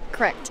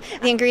 Correct.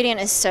 The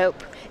ingredient is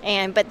soap,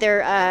 but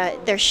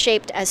they're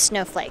shaped as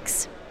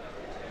snowflakes.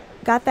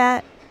 Got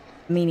that?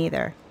 Me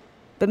neither.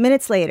 But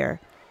minutes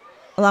later,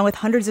 along with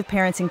hundreds of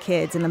parents and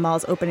kids in the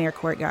mall's open-air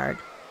courtyard,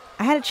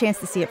 I had a chance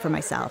to see it for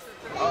myself.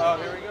 Here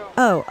we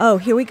go. Oh,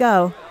 here we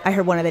go, I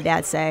heard one of the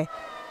dads say.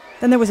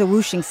 Then there was a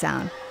whooshing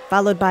sound,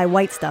 followed by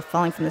white stuff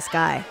falling from the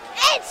sky.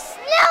 It's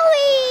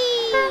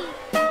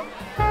snowy!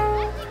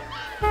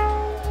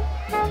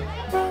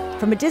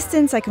 From a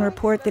distance, I can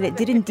report that it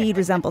did indeed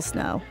resemble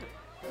snow.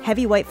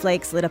 Heavy white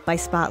flakes lit up by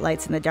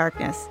spotlights in the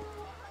darkness.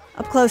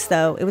 Up close,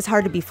 though, it was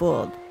hard to be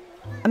fooled.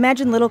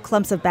 Imagine little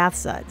clumps of bath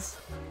suds,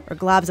 or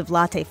globs of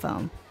latte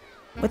foam,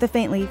 with a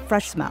faintly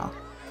fresh smell.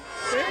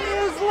 There he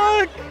is,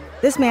 look!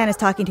 This man is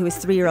talking to his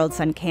 3-year-old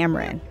son,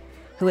 Cameron,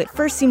 who at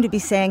first seemed to be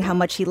saying how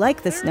much he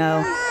liked the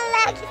snow.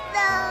 I like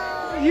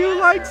snow! You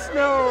like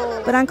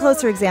snow! But on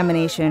closer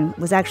examination,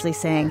 was actually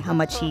saying how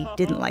much he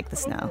didn't like the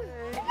snow.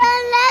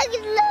 I like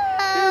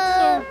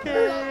snow! It's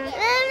okay.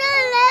 I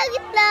like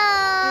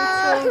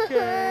snow! It's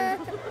okay.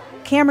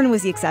 Cameron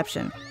was the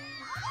exception.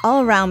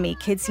 All around me,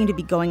 kids seemed to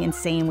be going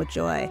insane with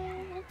joy.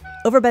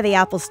 Over by the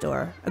Apple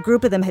store, a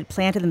group of them had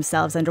planted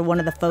themselves under one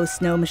of the faux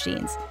snow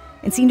machines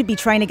and seemed to be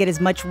trying to get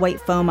as much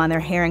white foam on their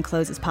hair and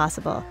clothes as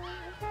possible.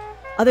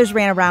 Others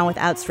ran around with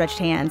outstretched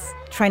hands,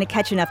 trying to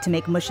catch enough to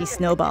make mushy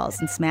snowballs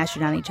and smash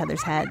it on each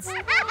other's heads.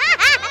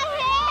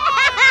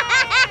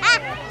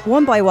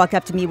 One boy walked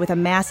up to me with a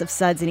mass of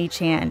suds in each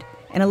hand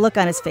and a look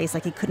on his face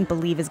like he couldn't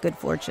believe his good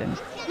fortune.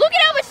 Look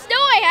at how much snow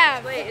I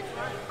have!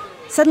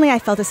 Suddenly, I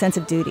felt a sense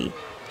of duty.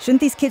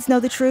 Shouldn't these kids know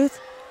the truth?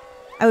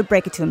 I would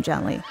break it to him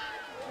gently.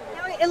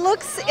 It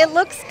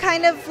looks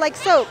kind of like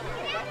soap.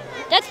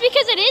 That's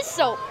because it is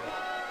soap.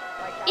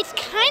 It's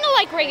kind of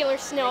like regular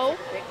snow,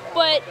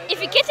 but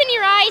if it gets in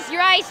your eyes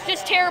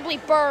just terribly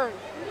burn.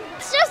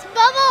 It's just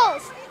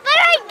bubbles, but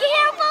I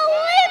can't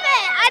believe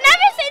it! I've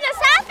never seen this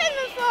happen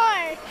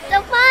before! So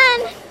fun,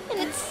 and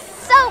it's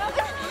soap.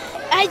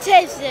 I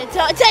tasted it,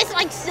 so it tastes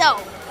like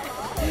soap.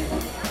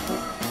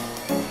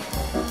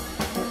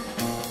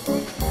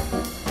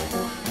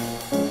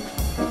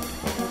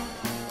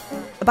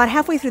 About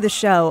halfway through the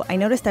show, I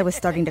noticed I was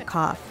starting to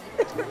cough.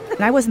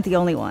 And I wasn't the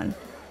only one.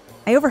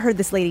 I overheard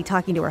this lady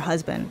talking to her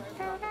husband.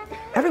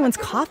 Everyone's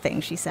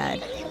coughing, she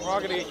said. We're all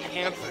going to get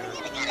cancer.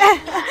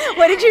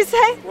 What did you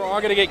say? We're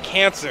all going to get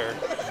cancer.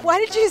 Why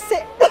did you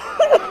say...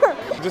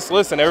 Just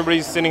listen,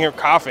 everybody's sitting here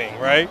coughing,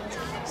 right?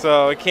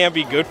 So it can't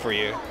be good for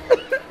you.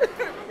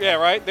 Yeah,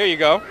 right? There you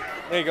go.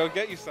 There you go.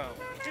 Get you some.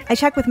 I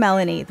checked with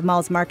Melanie, the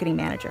mall's marketing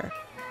manager.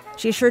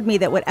 She assured me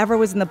that whatever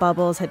was in the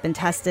bubbles had been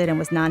tested and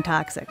was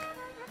non-toxic.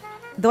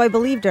 Though I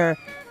believed her,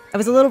 I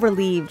was a little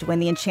relieved when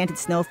the enchanted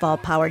snowfall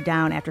powered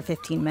down after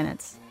 15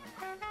 minutes.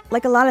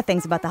 Like a lot of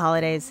things about the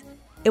holidays,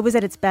 it was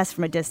at its best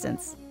from a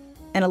distance,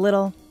 and a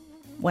little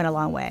went a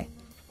long way.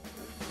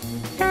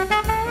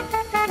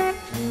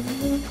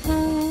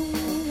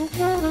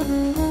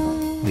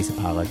 Lisa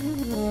Pollak.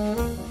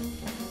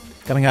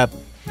 Coming up,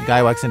 a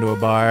guy walks into a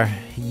bar,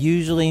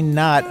 usually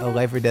not a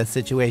life or death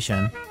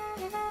situation.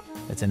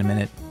 That's in a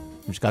minute.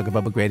 From Chicago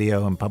Public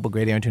Radio and Public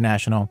Radio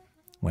International,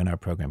 when our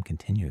program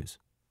continues.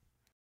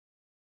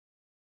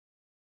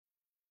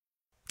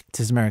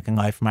 This is American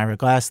Life from Ira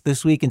Glass.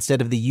 This week,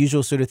 instead of the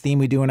usual sort of theme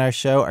we do in our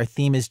show, our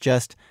theme is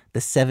just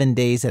the 7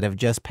 days that have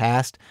just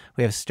passed.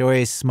 We have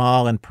stories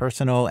small and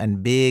personal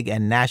and big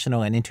and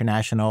national and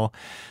international.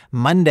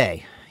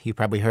 Monday, you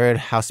probably heard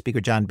House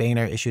Speaker John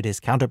Boehner issued his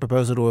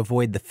counterproposal to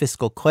avoid the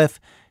fiscal cliff.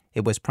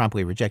 It was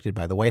promptly rejected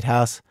by the White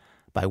House.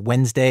 By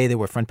Wednesday, there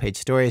were front-page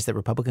stories that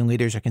Republican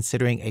leaders are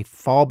considering a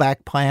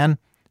fallback plan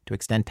to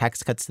extend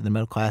tax cuts to the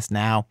middle class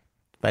now,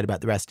 fight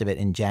about the rest of it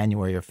in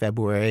January or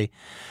February.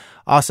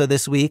 Also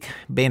this week,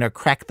 Boehner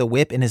cracked the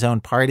whip in his own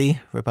party.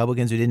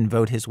 Republicans who didn't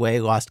vote his way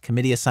lost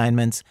committee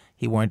assignments.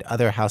 He warned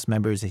other House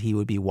members that he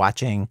would be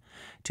watching.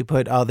 To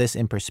put all this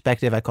in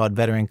perspective, I called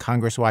veteran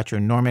Congress watcher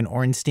Norman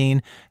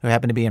Ornstein, who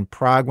happened to be in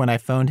Prague when I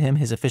phoned him.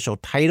 His official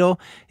title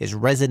is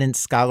resident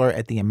scholar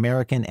at the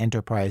American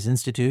Enterprise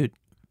Institute.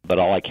 But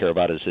all I care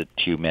about is that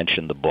you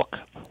mentioned the book.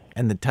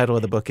 And the title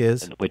of the book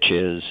is? Which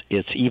is,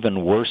 It's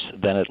Even Worse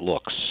Than It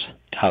Looks,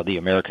 How the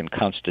American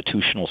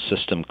Constitutional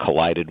System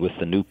Collided with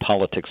the New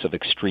Politics of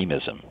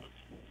Extremism.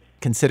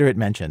 Consider it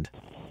mentioned.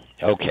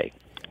 Okay.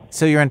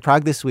 So you're in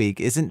Prague this week.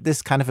 Isn't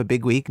this kind of a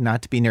big week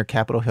not to be near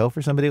Capitol Hill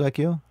for somebody like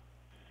you?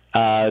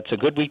 It's a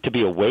good week to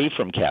be away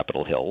from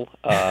Capitol Hill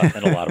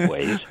in a lot of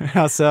ways.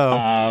 How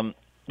so?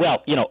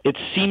 Well, you know, it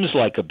seems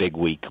like a big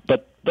week,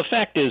 but the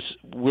fact is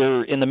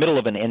we're in the middle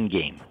of an end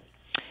game.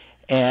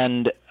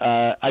 And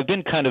I've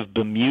been kind of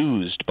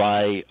bemused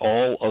by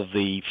all of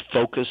the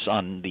focus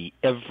on the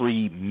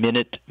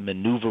every-minute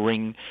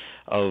maneuvering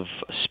of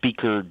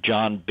Speaker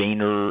John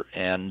Boehner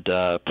and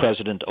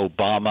President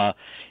Obama,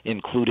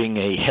 including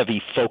a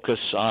heavy focus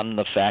on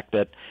the fact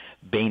that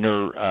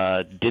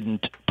Boehner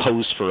didn't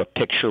pose for a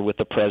picture with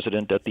the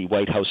president at the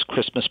White House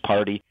Christmas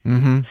party.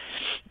 Mm-hmm.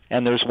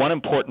 And there's one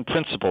important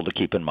principle to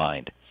keep in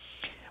mind.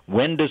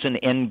 When does an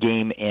end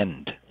game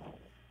end?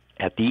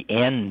 At the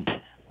end.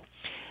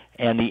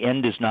 And the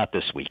end is not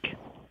this week.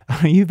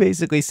 Are you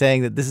basically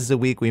saying that this is a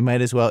week we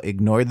might as well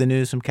ignore the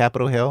news from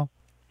Capitol Hill?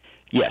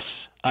 Yes.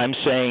 I'm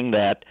saying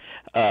that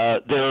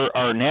there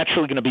are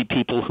naturally going to be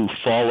people who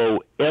follow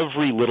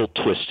every little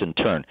twist and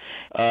turn.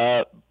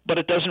 But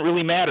it doesn't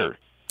really matter.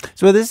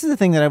 So this is the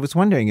thing that I was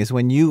wondering, is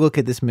when you look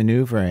at this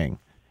maneuvering,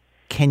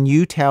 can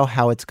you tell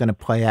how it's going to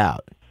play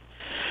out?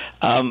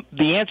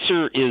 The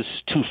answer is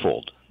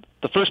twofold.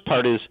 The first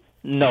part is,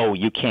 no,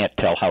 you can't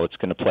tell how it's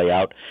going to play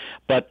out.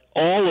 But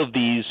all of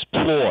these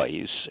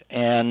ploys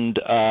and,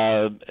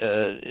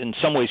 in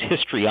some ways,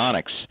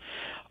 histrionics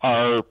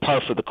are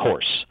par for the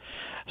course.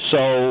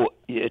 So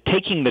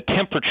taking the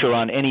temperature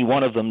on any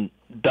one of them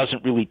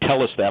doesn't really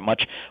tell us that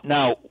much.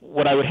 Now,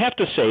 what I would have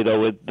to say,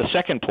 though, the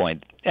second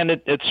point, and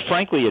it's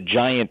frankly a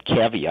giant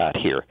caveat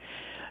here,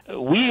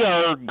 we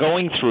are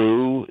going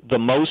through the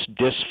most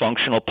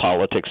dysfunctional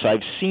politics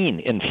I've seen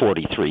in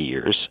 43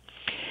 years.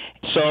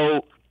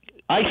 So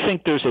I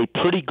think there's a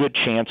pretty good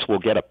chance we'll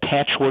get a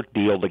patchwork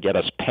deal to get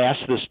us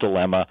past this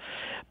dilemma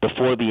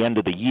before the end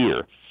of the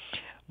year.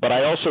 But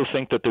I also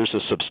think that there's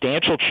a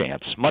substantial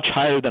chance, much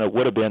higher than it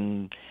would have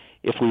been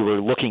if we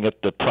were looking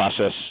at the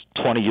process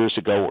 20 years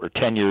ago or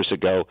 10 years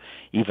ago,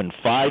 even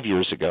 5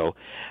 years ago,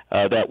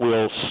 that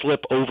we'll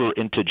slip over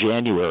into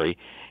January,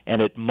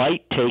 and it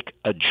might take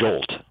a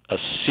jolt, a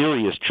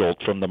serious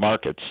jolt from the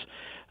markets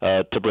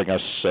to bring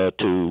us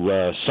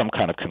to some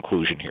kind of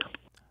conclusion here.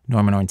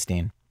 Norman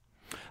Ornstein.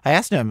 I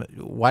asked him,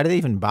 why do they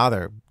even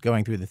bother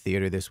going through the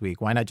theater this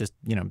week? Why not just,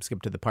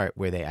 skip to the part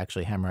where they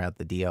actually hammer out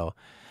the deal?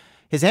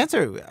 His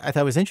answer, I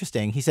thought, was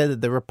interesting. He said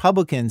that the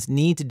Republicans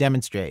need to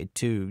demonstrate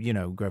to,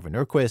 Grover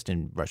Norquist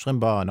and Rush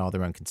Limbaugh and all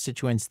their own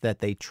constituents that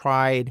they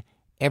tried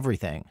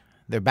everything.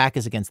 Their back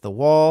is against the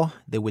wall.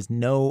 There was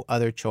no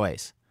other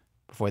choice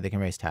before they can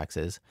raise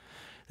taxes.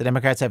 The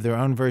Democrats have their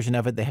own version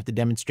of it. They have to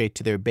demonstrate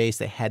to their base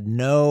they had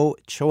no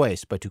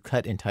choice but to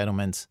cut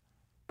entitlements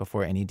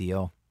before any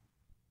deal.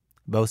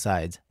 Both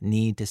sides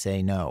need to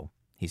say no,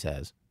 he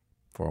says,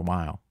 for a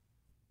while.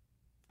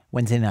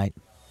 Wednesday night,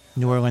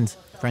 New Orleans,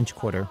 French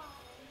Quarter.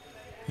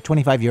 A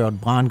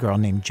 25-year-old blonde girl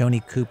named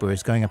Joni Cooper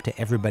is going up to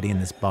everybody in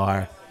this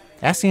bar,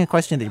 asking a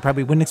question that you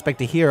probably wouldn't expect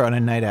to hear on a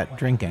night out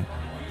drinking.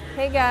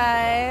 Hey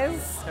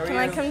guys, can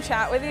I come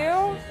chat with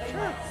you?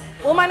 Sure.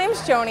 Well, my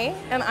name's Joni,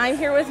 and I'm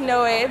here with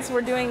No AIDS.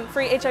 We're doing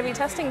free HIV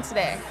testing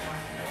today.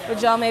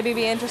 Would y'all maybe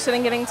be interested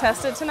in getting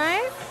tested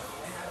tonight?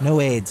 No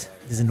AIDS.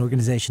 is an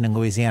organization in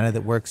Louisiana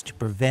that works to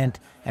prevent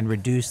and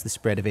reduce the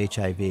spread of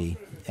HIV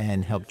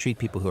and help treat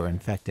people who are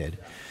infected.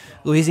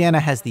 Louisiana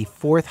has the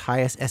fourth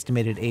highest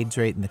estimated AIDS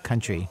rate in the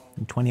country.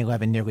 In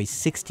 2011, nearly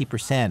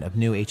 60% of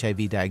new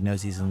HIV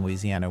diagnoses in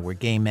Louisiana were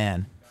gay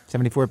men.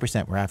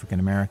 74% were African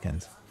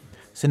Americans.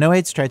 So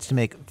NoAIDS tries to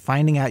make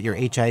finding out your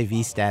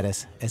HIV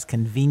status as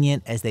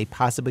convenient as they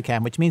possibly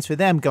can, which means for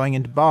them going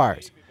into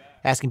bars,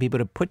 asking people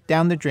to put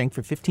down their drink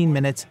for 15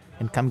 minutes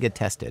and come get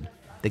tested.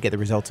 They get the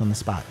results on the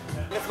spot.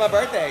 It's my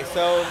birthday,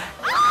 so...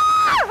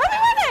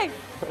 Happy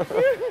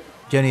birthday!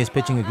 Joni is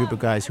pitching a group of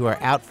guys who are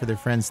out for their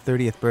friend's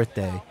 30th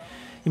birthday.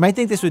 You might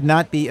think this would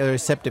not be a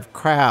receptive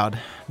crowd,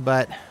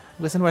 but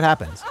listen to what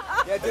happens.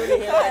 Yeah, doing it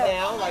here right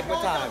now? Like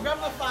what time?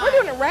 We're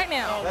doing it right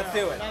now. Let's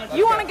do it.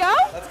 You want to go?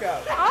 Let's go.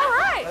 All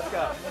right. Let's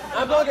go.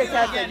 I'm going to get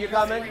tested. You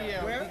coming?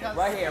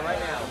 Right here, right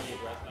now.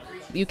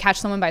 You catch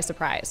someone by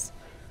surprise.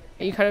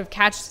 You could have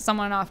catched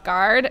someone off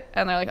guard,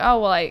 and they're like, oh,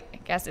 well, I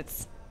guess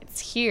it's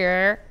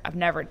here. I've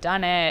never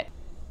done it.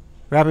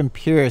 Robin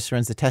Pierce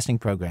runs the testing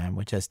program,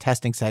 which has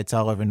testing sites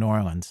all over New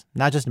Orleans,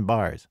 not just in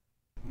bars.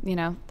 You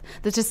know,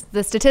 the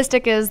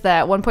statistic is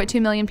that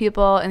 1.2 million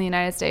people in the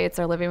United States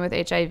are living with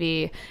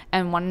HIV,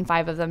 and 1 in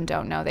 5 of them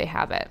don't know they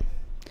have it.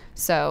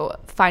 So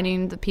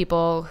finding the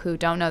people who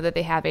don't know that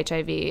they have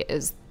HIV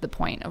is the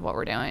point of what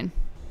we're doing.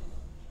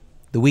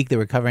 The week that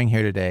we're covering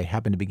here today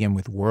happened to begin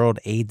with World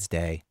AIDS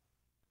Day.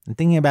 And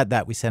thinking about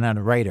that, we sent out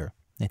a writer,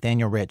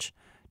 Nathaniel Rich,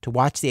 to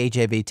watch the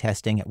HIV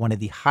testing at one of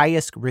the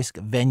highest risk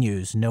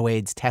venues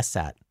NoAIDS tests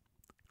at,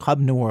 Club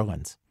New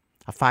Orleans,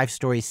 a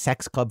 5-story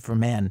sex club for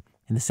men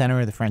in the center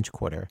of the French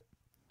Quarter,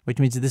 which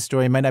means that this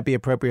story might not be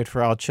appropriate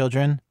for all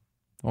children,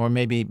 or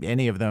maybe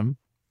any of them.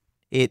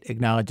 It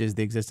acknowledges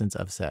the existence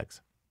of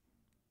sex.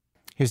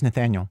 Here's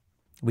Nathaniel.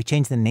 We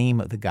changed the name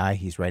of the guy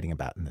he's writing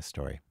about in this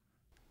story.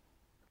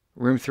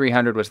 Room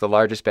 300 was the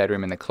largest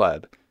bedroom in the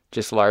club,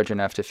 just large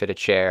enough to fit a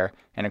chair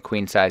and a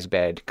queen-size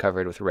bed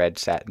covered with red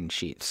satin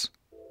sheets.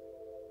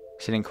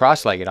 Sitting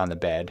cross-legged on the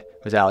bed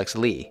was Alex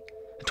Lee,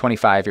 a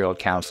 25-year-old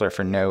counselor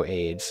for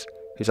NoAIDS,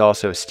 who's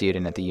also a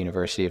student at the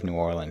University of New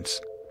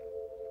Orleans.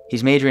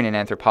 He's majoring in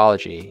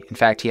anthropology. In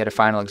fact, he had a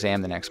final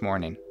exam the next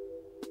morning.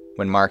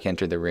 When Mark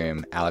entered the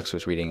room, Alex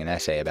was reading an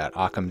essay about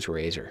Occam's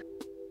razor.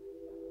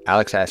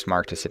 Alex asked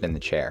Mark to sit in the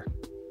chair.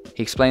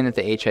 He explained that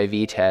the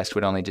HIV test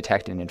would only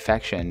detect an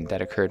infection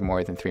that occurred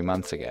more than 3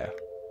 months ago.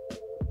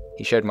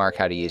 He showed Mark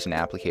how to use an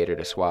applicator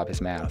to swab his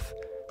mouth,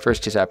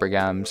 first his upper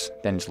gums,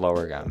 then his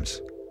lower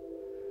gums.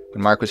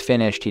 When Mark was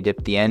finished, he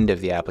dipped the end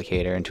of the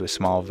applicator into a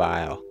small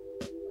vial.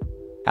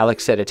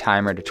 Alex set a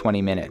timer to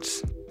 20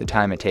 minutes, the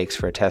time it takes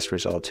for a test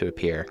result to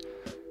appear,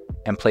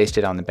 and placed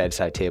it on the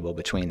bedside table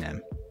between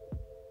them.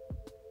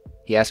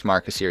 He asked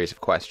Mark a series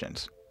of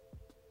questions.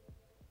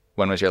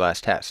 When was your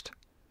last test?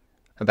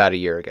 About a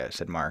year ago,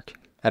 said Mark.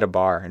 At a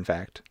bar, in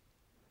fact.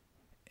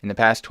 In the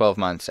past 12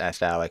 months,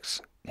 asked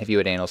Alex, have you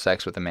had anal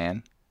sex with a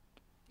man?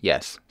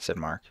 Yes, said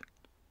Mark.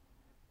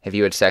 Have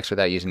you had sex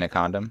without using a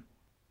condom?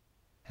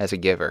 As a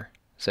giver,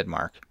 said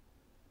Mark.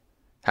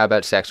 How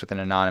about sex with an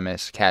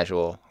anonymous,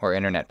 casual, or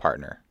internet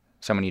partner,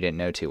 someone you didn't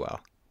know too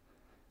well?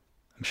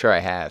 I'm sure I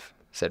have,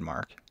 said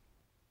Mark.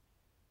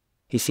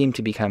 He seemed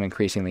to become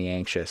increasingly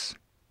anxious.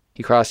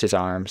 He crossed his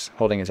arms,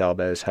 holding his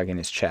elbows, hugging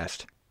his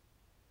chest.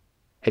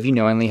 Have you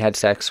knowingly had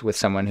sex with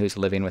someone who's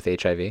living with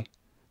HIV?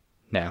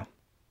 No.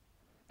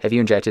 Have you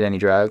injected any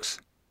drugs?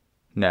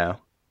 No.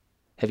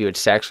 Have you had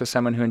sex with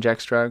someone who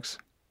injects drugs?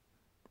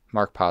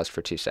 Mark paused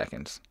for 2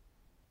 seconds.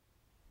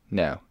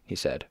 No, he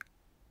said.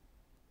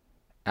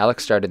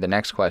 Alex started the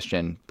next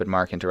question, but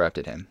Mark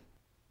interrupted him.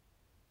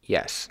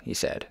 Yes, he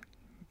said.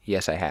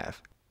 Yes, I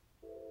have.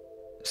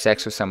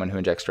 Sex with someone who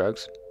injects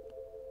drugs?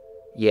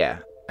 Yeah,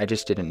 I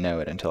just didn't know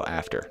it until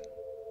after.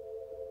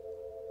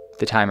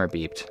 The timer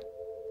beeped.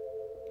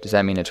 Does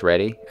that mean it's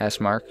ready?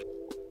 Asked Mark.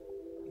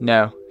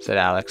 No, said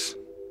Alex.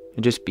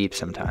 It just beeps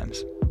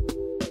sometimes.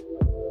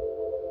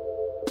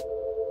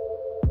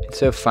 It's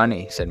so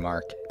funny, said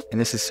Mark, and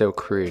this is so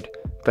crude,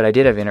 but I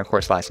did have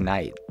intercourse last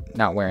night,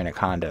 not wearing a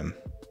condom.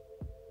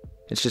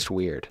 It's just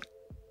weird.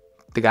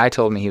 The guy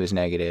told me he was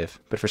negative,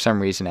 but for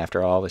some reason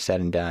after all was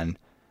said and done,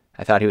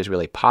 I thought he was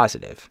really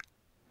positive.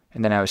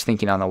 And then I was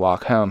thinking on the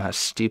walk home how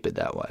stupid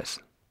that was.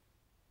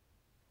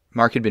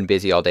 Mark had been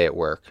busy all day at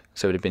work,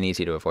 so it had been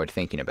easy to avoid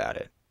thinking about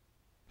it.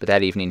 But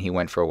that evening he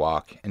went for a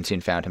walk and soon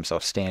found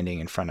himself standing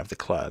in front of the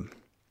club.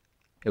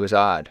 It was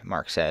odd,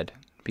 Mark said,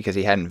 because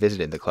he hadn't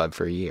visited the club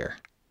for a year.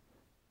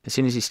 As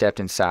soon as he stepped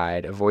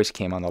inside, a voice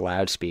came on the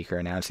loudspeaker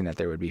announcing that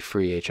there would be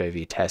free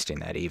HIV testing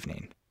that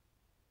evening.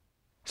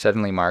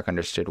 Suddenly Mark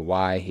understood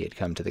why he had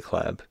come to the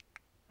club,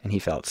 and he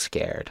felt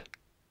scared.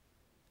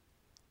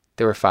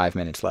 There were 5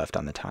 minutes left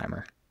on the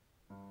timer.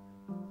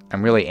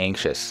 I'm really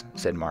anxious,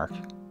 said Mark.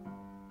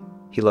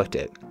 He looked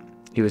it.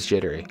 He was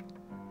jittery.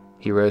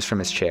 He rose from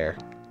his chair.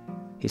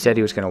 He said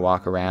he was going to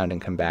walk around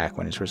and come back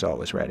when his result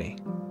was ready.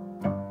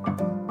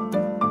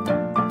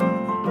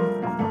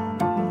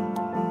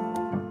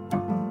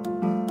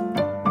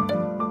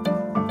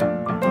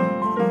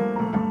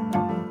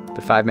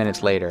 But 5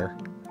 minutes later,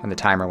 when the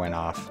timer went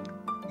off,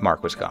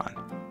 Mark was gone.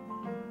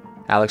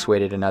 Alex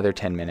waited another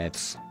 10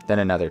 minutes, then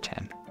another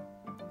 10.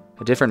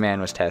 A different man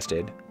was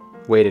tested,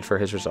 waited for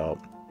his result,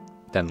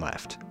 then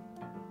left.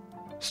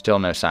 Still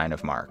no sign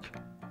of Mark.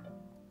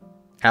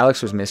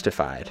 Alex was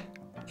mystified.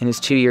 In his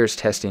 2 years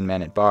testing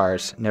men at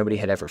bars, nobody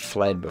had ever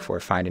fled before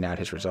finding out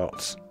his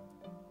results.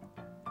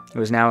 It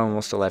was now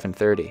almost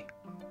 11:30.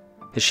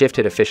 His shift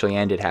had officially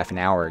ended half an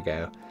hour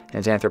ago, and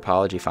his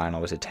anthropology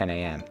final was at 10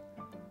 a.m.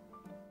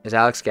 As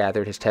Alex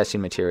gathered his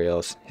testing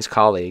materials, his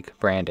colleague,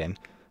 Brandon,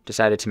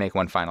 decided to make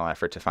one final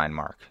effort to find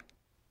Mark.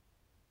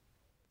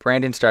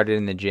 Brandon started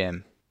in the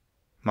gym.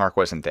 Mark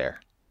wasn't there.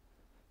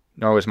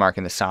 Nor was Mark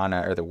in the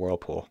sauna or the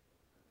whirlpool.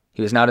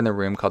 He was not in the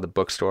room called the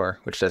bookstore,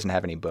 which doesn't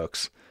have any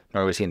books,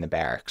 nor was he in the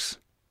barracks.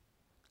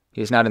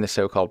 He was not in the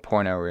so-called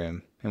porno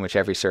room, in which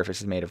every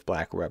surface is made of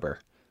black rubber,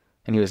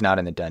 and he was not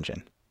in the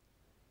dungeon.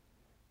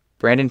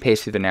 Brandon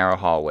paced through the narrow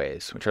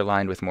hallways, which are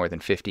lined with more than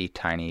 50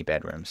 tiny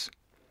bedrooms.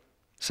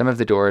 Some of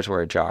the doors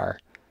were ajar.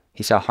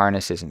 He saw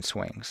harnesses and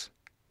swings.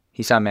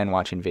 He saw men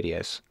watching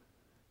videos.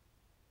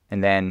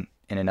 And then,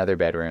 in another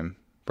bedroom,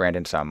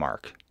 Brandon saw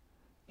Mark.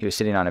 He was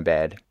sitting on a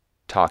bed,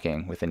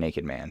 talking with a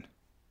naked man.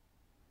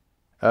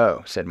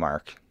 "Oh," said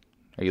Mark.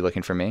 "Are you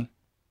looking for me?"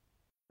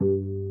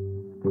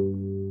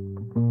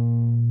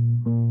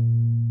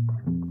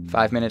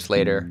 Five minutes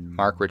later,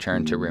 Mark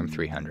returned to room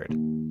 300.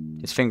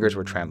 His fingers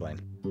were trembling.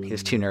 He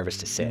was too nervous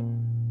to sit.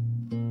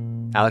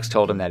 Alex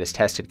told him that his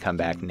test had come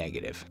back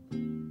negative.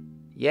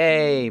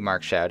 "Yay!"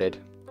 Mark shouted.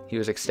 He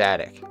was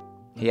ecstatic.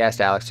 He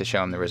asked Alex to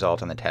show him the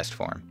result on the test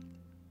form.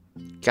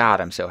 "God,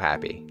 I'm so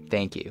happy.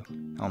 Thank you.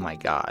 Oh my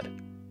God."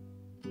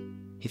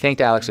 He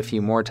thanked Alex a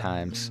few more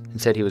times and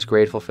said he was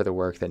grateful for the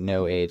work that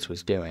No AIDS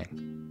was doing.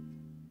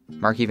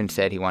 Mark even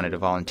said he wanted to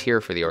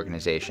volunteer for the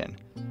organization,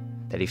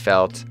 that he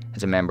felt,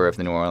 as a member of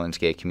the New Orleans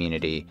gay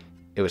community,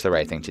 it was the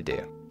right thing to do.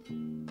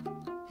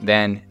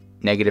 Then,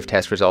 negative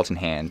test results in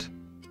hand,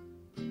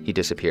 he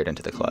disappeared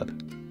into the club.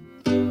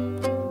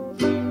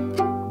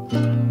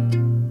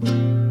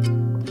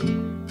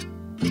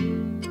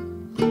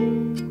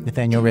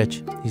 Nathaniel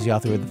Rich. He's the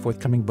author of the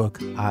forthcoming book,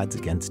 Odds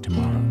Against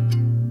Tomorrow.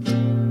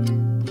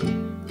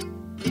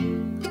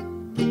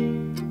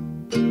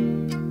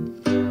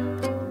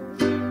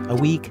 A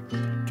week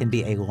can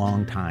be a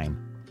long time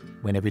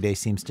when every day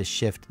seems to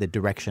shift the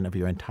direction of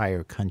your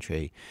entire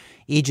country.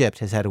 Egypt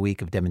has had a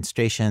week of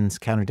demonstrations,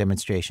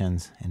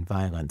 counter-demonstrations, and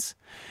violence.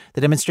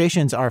 The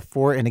demonstrations are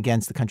for and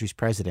against the country's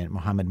president,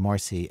 Mohamed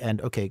Morsi.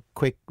 And, okay,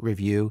 quick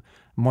review.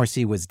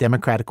 Morsi was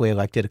democratically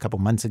elected a couple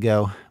months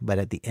ago, but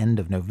at the end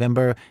of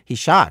November, he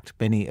shocked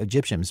many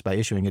Egyptians by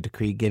issuing a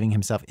decree giving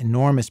himself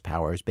enormous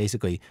powers,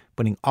 basically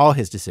putting all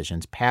his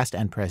decisions, past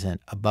and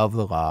present, above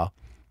the law.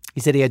 He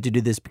said he had to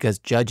do this because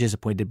judges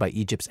appointed by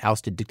Egypt's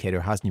ousted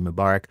dictator Hosni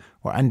Mubarak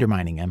were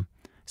undermining him.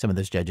 Some of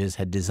those judges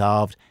had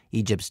dissolved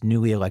Egypt's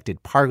newly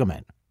elected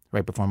parliament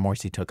right before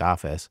Morsi took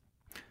office.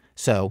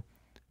 So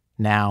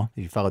now,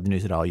 if you followed the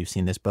news at all, you've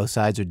seen this. Both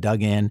sides are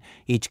dug in,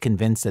 each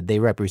convinced that they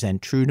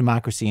represent true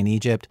democracy in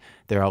Egypt.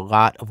 There are a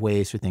lot of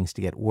ways for things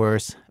to get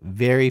worse,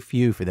 very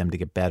few for them to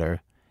get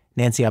better.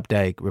 Nancy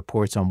Updike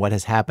reports on what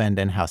has happened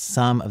and how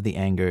some of the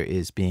anger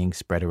is being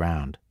spread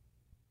around.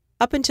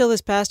 Up until this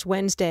past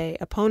Wednesday,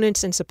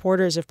 opponents and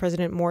supporters of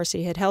President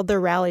Morsi had held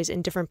their rallies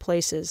in different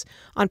places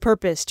on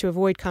purpose to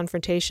avoid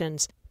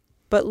confrontations.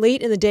 But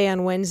late in the day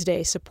on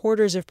Wednesday,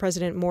 supporters of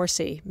President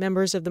Morsi,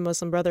 members of the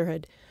Muslim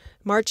Brotherhood,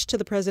 marched to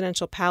the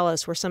presidential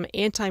palace where some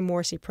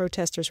anti-Morsi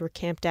protesters were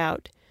camped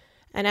out.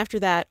 And after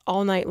that,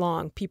 all night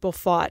long, people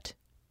fought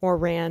or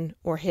ran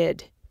or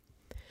hid.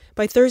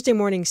 By Thursday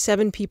morning,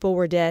 7 people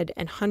were dead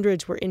and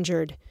hundreds were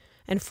injured,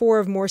 and 4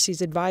 of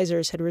Morsi's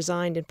advisors had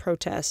resigned in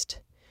protest.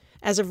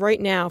 As of right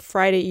now,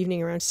 Friday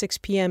evening around 6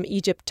 p.m.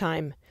 Egypt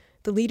time,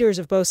 the leaders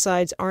of both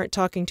sides aren't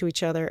talking to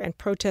each other and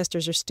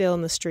protesters are still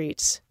in the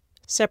streets,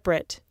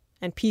 separate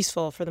and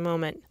peaceful for the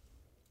moment.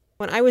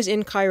 When I was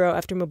in Cairo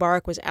after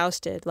Mubarak was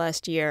ousted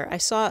last year, I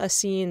saw a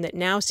scene that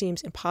now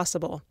seems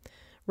impossible.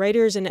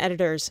 Writers and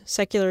editors,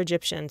 secular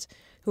Egyptians,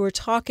 who were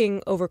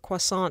talking over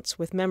croissants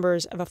with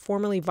members of a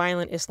formerly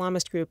violent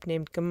Islamist group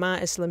named Gamma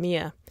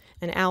Islamiyah,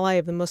 an ally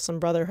of the Muslim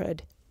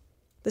Brotherhood.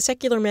 The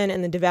secular men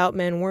and the devout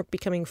men weren't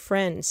becoming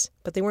friends,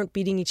 but they weren't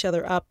beating each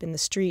other up in the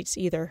streets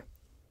either.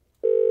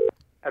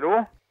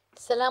 Hello?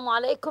 Assalamu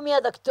alaikum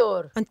ya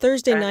doctor. On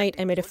Thursday night,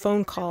 I made a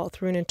phone call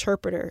through an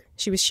interpreter.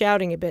 She was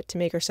shouting a bit to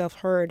make herself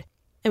heard.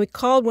 And we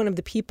called one of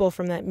the people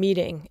from that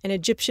meeting, an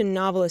Egyptian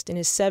novelist in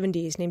his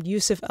 70s named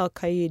Yusuf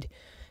Al-Qaid,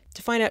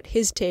 to find out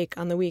his take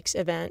on the week's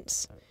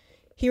events.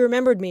 He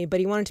remembered me, but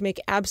he wanted to make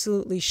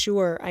absolutely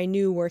sure I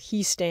knew where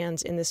he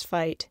stands in this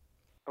fight.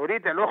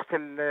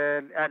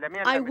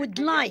 I would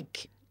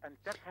like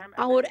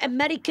our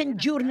American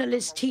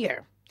journalist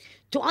here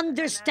to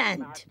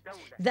understand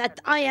that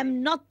I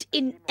am not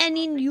in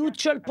any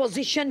neutral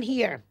position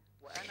here.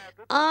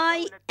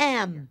 I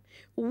am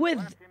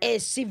with a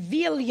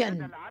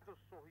civilian,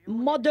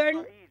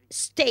 modern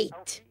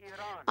state.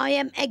 I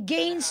am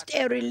against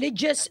a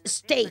religious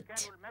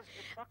state.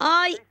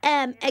 I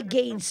am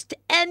against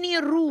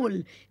any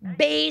rule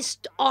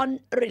based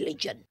on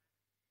religion.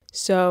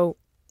 So,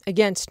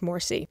 against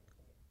Morsi.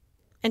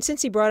 And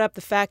since he brought up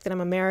the fact that I'm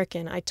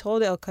American, I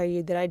told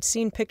El-Qaid that I'd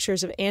seen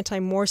pictures of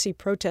anti-Morsi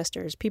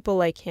protesters, people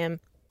like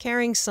him,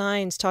 carrying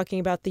signs talking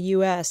about the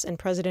U.S. and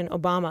President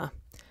Obama.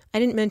 I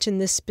didn't mention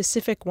this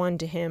specific one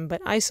to him,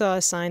 but I saw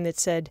a sign that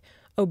said,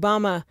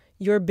 "Obama,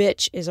 your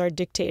bitch is our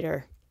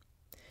dictator."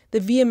 The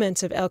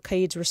vehemence of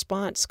El-Qaid's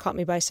response caught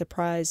me by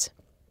surprise.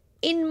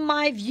 In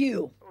my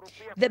view,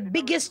 the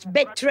biggest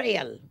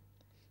betrayal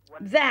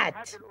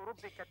that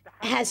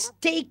has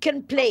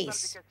taken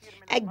place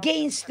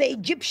against the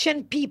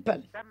Egyptian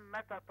people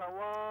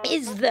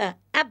is the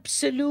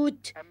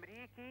absolute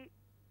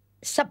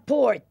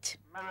support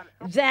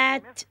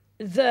that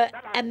the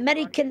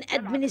American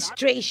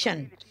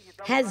administration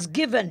has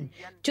given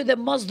to the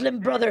Muslim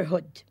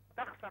Brotherhood.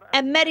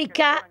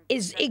 America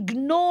is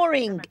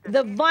ignoring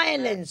the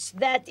violence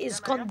that is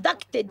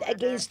conducted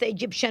against the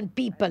Egyptian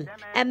people.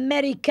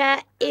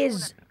 America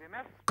is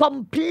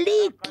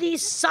completely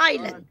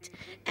silent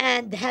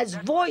and has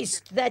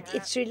voiced that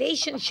its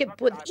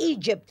relationship with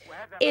Egypt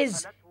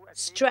is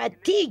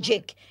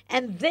strategic,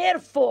 and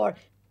therefore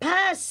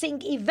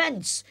passing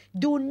events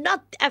do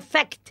not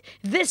affect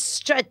this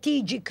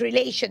strategic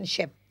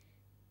relationship.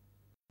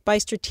 By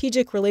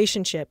strategic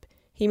relationship,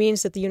 he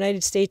means that the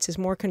United States is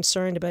more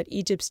concerned about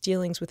Egypt's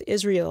dealings with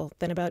Israel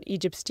than about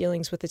Egypt's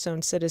dealings with its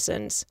own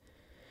citizens.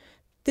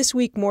 This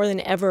week, more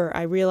than ever,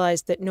 I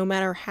realized that no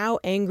matter how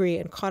angry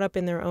and caught up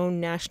in their own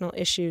national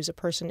issues a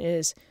person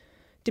is,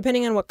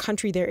 depending on what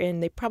country they're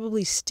in, they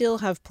probably still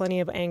have plenty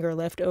of anger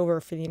left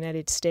over for the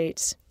United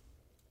States.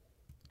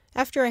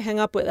 After I hung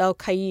up with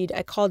El-Qaid,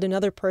 I called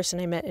another person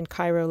I met in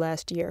Cairo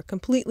last year,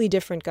 completely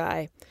different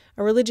guy,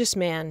 a religious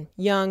man,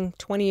 young,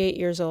 28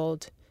 years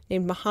old,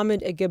 named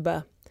Mohammed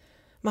Agibba.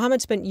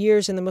 Mohammed spent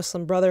years in the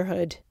Muslim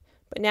Brotherhood,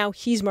 but now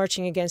he's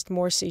marching against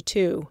Morsi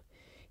too.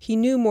 He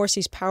knew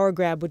Morsi's power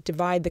grab would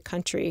divide the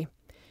country,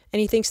 and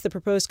he thinks the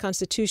proposed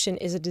constitution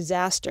is a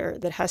disaster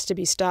that has to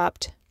be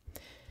stopped.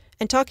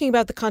 And talking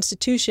about the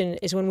constitution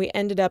is when we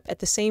ended up at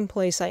the same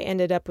place I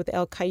ended up with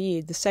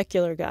El-Qaid, the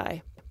secular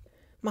guy.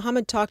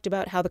 Mohammed talked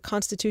about how the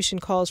Constitution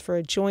calls for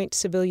a joint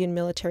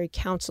civilian-military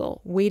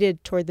council,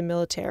 weighted toward the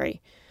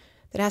military,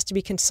 that has to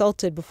be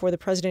consulted before the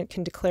president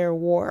can declare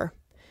war.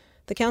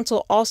 The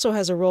council also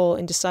has a role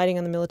in deciding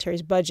on the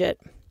military's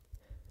budget.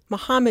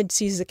 Mohammed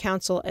sees the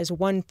council as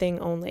one thing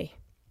only.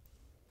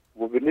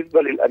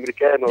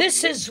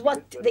 This is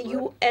what the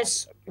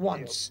U.S.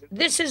 wants.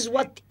 This is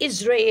what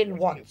Israel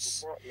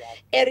wants.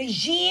 A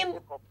regime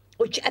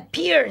which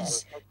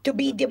appears to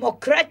be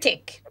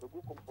democratic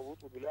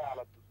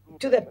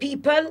to the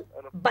people,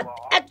 but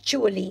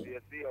actually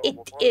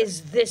it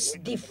is this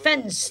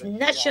Defense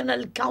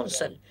National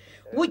Council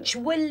which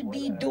will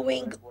be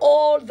doing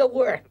all the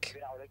work.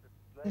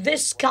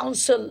 This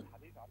council,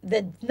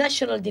 the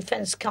National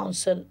Defense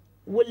Council,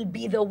 will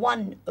be the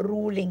one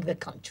ruling the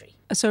country.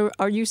 So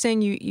are you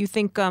saying you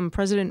think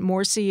President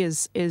Morsi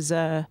is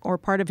or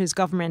part of his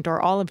government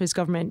or all of his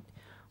government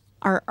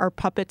are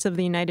puppets of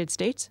the United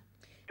States?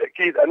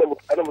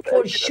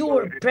 For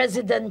sure,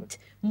 President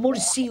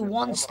Morsi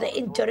wants the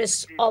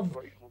interests of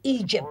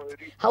Egypt.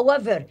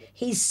 However,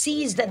 he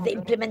sees that the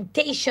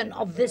implementation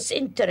of this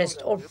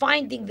interest or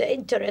finding the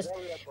interest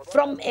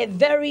from a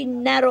very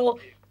narrow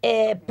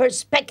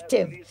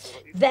perspective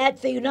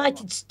that the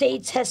United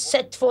States has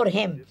set for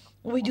him.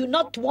 We do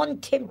not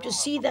want him to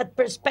see that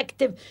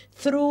perspective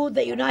through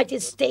the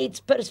United States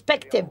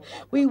perspective.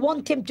 We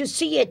want him to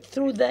see it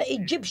through the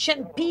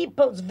Egyptian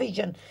people's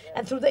vision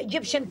and through the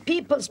Egyptian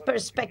people's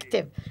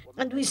perspective.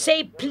 And we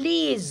say,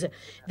 please,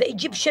 the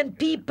Egyptian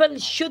people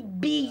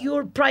should be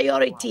your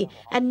priority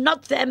and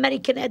not the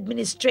American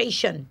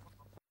administration.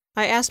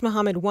 I asked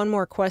Mohammed one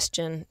more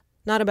question,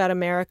 not about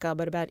America,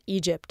 but about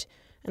Egypt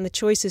and the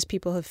choices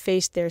people have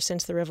faced there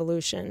since the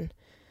revolution.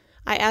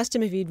 I asked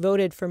him if he'd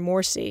voted for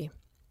Morsi.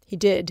 He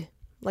did,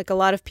 like a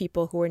lot of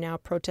people who are now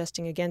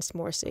protesting against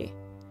Morsi.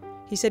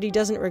 He said he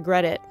doesn't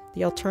regret it.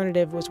 The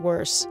alternative was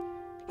worse.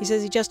 He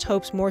says he just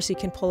hopes Morsi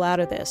can pull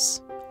out of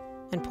this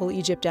and pull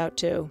Egypt out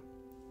too.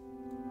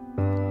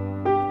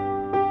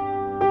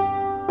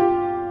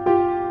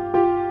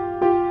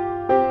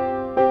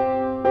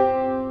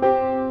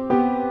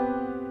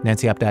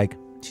 Nancy Updike,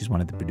 she's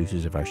one of the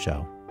producers of our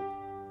show.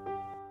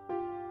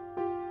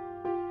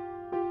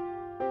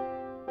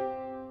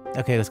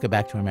 Okay, let's go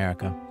back to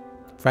America.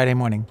 Friday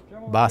morning,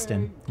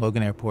 Boston,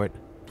 Logan Airport,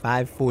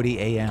 5:40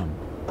 a.m.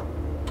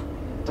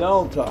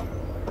 Delta,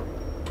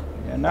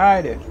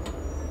 United.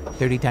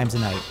 30 times a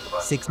night,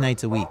 6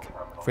 nights a week,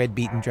 Fred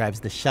Beaton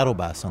drives the shuttle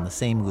bus on the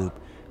same loop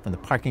from the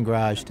parking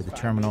garage to the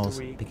terminals,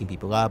 picking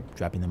people up,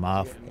 dropping them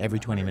off, every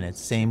 20 minutes,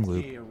 same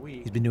loop.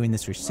 He's been doing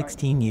this for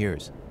 16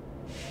 years.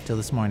 Till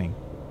this morning,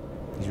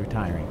 he's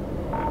retiring.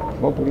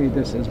 Hopefully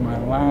this is my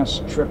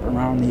last trip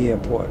around the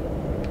airport.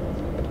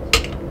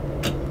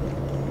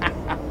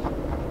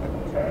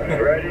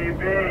 Freddie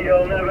B,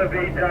 you'll never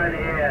be done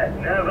here.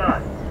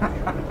 Never.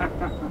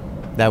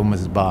 That one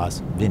was his boss,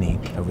 Vinny,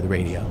 over the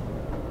radio.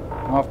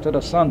 Off to the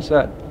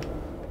sunset.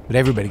 But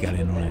everybody got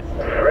in on it.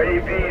 Freddie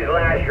B's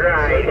last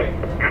ride.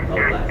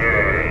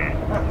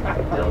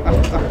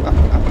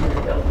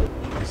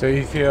 So do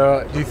you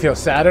feel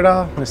sad at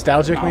all?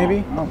 Nostalgic, maybe?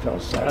 I don't feel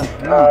sad.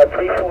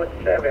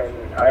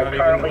 347. I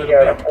currently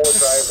have 4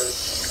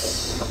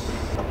 drivers.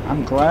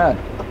 I'm glad.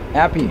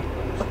 Happy.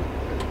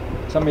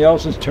 Somebody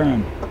else's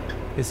turn.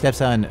 His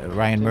stepson,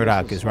 Ryan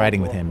Murdoch, is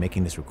riding with him,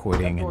 making this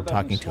recording and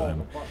talking to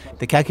him.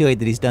 They calculate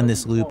that he's done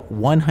this loop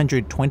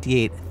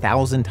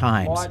 128,000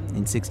 times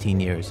in 16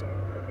 years.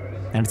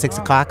 And at 6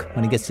 o'clock,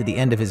 when he gets to the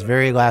end of his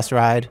very last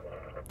ride,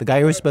 the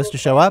guy who was supposed to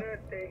show up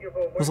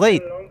was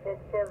late.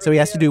 So he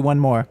has to do one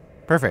more.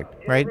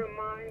 Perfect, right?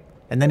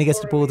 And then he gets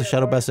to pull the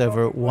shuttle bus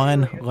over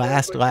one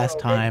last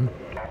time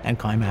and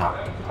climb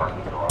out.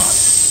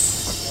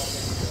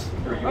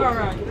 All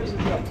right, this is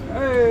it.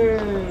 Hey,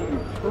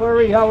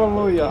 glory,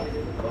 hallelujah.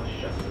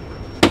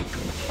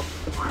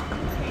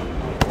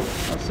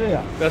 I'll see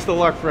ya. Best of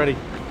luck, Freddie.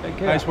 Take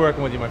care. Nice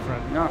working with you, my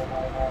friend. Yeah.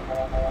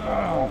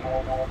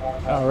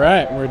 All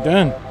right, we're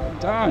done. We're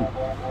done.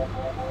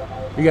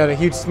 You got a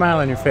huge smile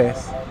on your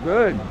face.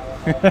 Good.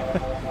 Get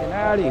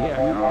out of here,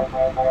 you know.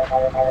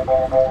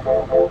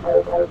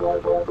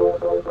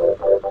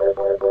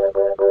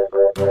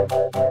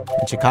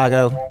 In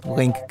Chicago,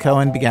 Link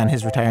Cohen began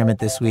his retirement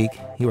this week.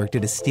 He worked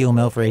at a steel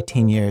mill for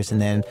 18 years and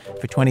then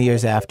for 20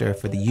 years after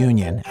for the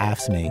union,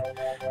 AFSCME.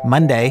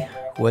 Monday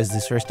was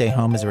his first day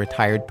home as a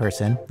retired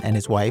person, and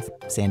his wife,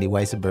 Sandy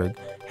Weissenberg,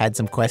 had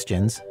some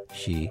questions.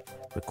 She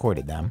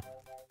recorded them.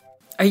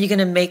 Are you going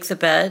to make the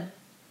bed?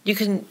 You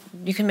can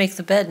make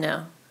the bed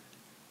now.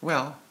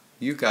 Well,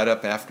 you got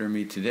up after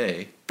me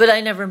today. But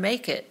I never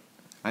make it.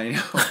 I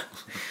know.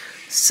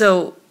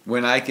 So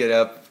when I get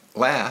up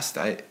last,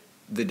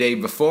 the day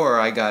before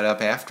I got up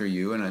after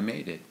you and I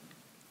made it.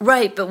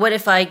 Right, but what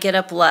if I get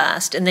up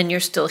last and then you're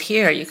still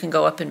here? You can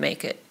go up and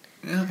make it.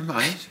 Yeah, I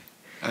might.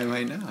 I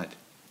might not.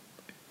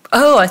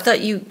 Oh, I thought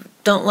you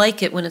don't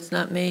like it when it's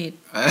not made.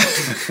 I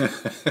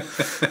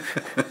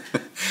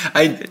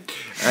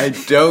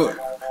don't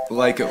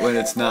like it when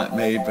it's not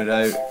made, but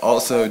I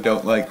also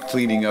don't like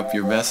cleaning up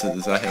your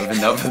messes. I have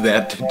enough of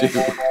that to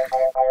do.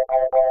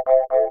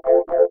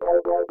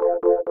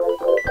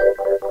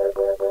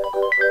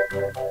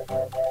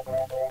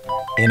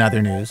 In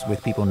other news,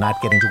 with people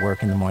not getting to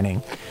work in the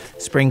morning,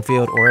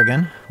 Springfield,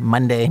 Oregon,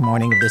 Monday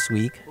morning of this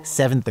week,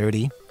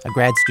 7:30, a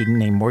grad student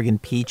named Morgan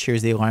Peach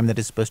hears the alarm that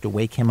is supposed to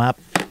wake him up,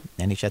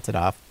 and he shuts it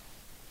off.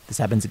 This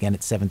happens again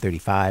at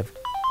 7:35,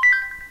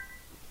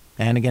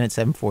 and again at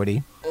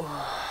 7:40.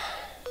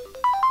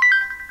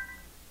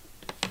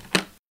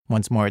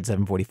 Once more at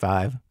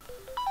 7:45.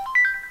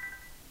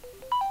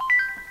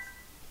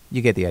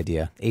 You get the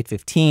idea.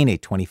 8:15,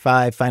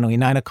 8:25, finally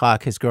 9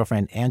 o'clock, his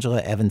girlfriend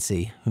Angela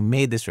Evansy, who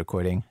made this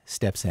recording,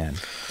 steps in.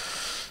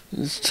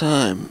 It's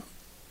time.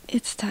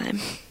 It's time.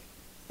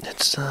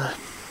 It's time.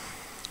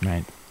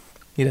 Right.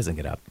 He doesn't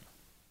get up.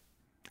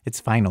 It's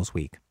finals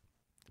week.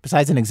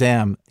 Besides an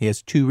exam, he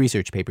has 2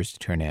 research papers to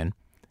turn in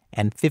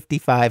and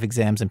 55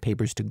 exams and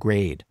papers to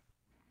grade.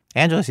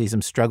 Angela sees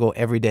him struggle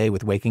every day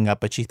with waking up,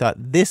 but she thought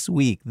this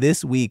week,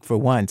 for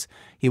once,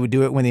 he would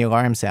do it when the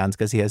alarm sounds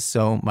because he has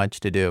so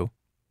much to do.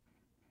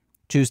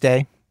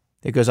 Tuesday,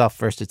 it goes off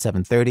first at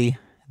 7:30,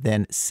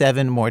 then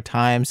 7 more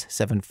times,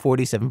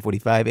 7:40,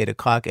 7:45, 8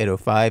 o'clock,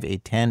 8:05,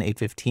 8:10,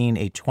 8:15,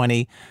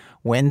 8:20.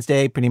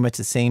 Wednesday, pretty much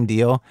the same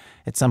deal.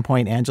 At some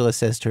point, Angela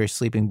says to her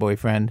sleeping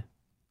boyfriend,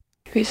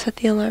 "We set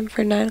the alarm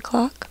for 9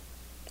 o'clock?"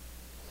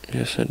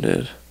 Yes, I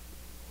did.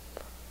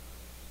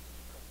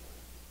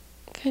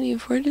 Can you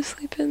afford to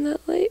sleep in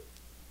that late?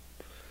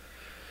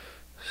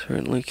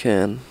 Certainly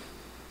can.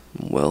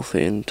 I'm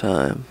wealthy in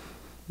time,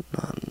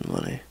 not in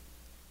money.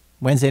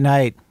 Wednesday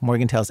night,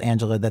 Morgan tells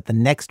Angela that the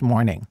next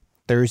morning,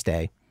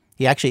 Thursday,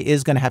 he actually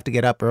is going to have to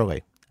get up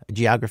early.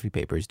 Geography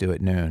papers due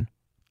at noon.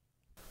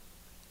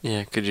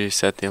 Yeah, could you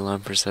set the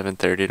alarm for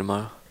 7:30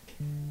 tomorrow?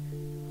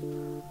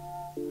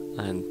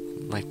 I'd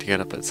like to get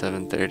up at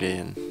 7:30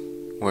 and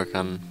work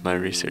on my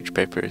research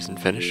papers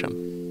and finish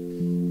them.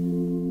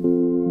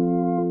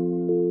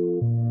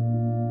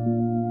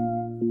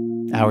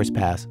 Hours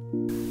pass.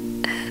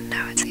 And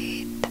now it's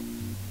 8.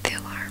 The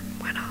alarm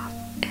went off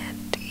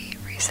and he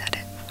reset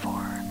it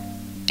for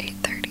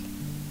 8:30.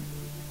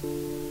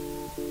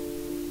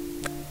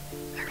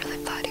 I really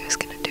thought he was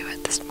going to do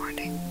it this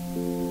morning.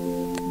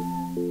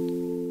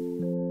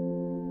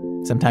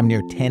 Sometime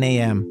near 10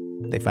 a.m.,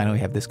 they finally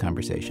have this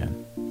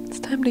conversation. It's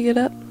time to get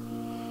up.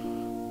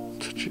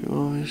 That's what you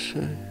always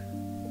say.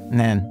 And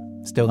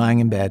then, still lying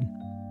in bed,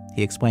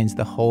 he explains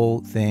the whole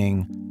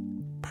thing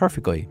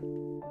perfectly.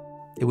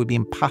 It would be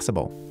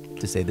impossible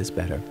to say this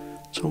better.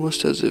 It's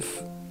almost as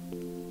if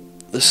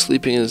the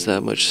sleeping is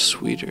that much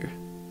sweeter.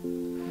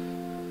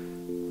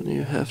 When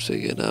you have to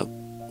get up,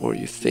 or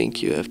you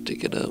think you have to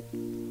get up,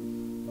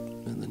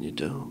 and then you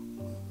don't.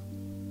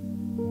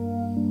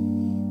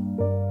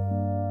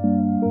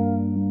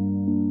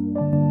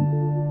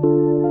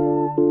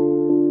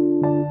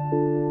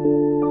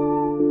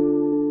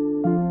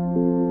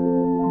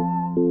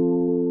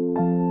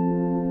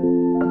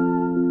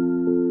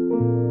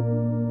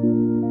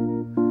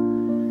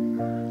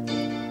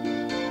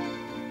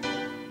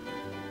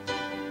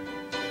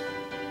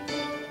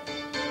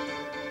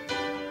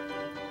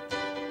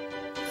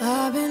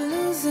 I've been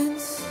losing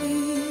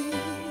sleep.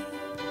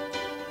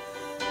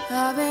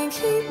 I've been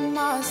keeping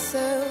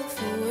myself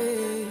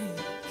awake.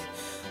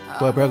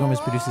 Our program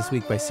was produced this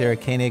week by Sarah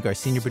Koenig, our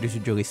senior producer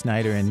Julie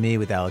Snyder, and me,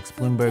 with Alex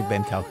Bloomberg,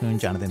 Ben Calhoun,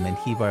 Jonathan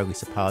Menjivar,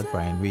 Lisa Pollack,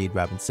 Brian Reed,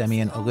 Robin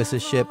Semien, Alyssa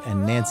Shipp,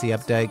 and Nancy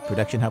Updike.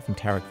 Production help from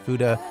Tarek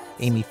Fuda.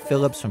 Amy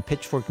Phillips from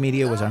Pitchfork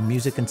Media was our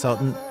music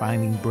consultant,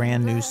 finding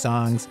brand new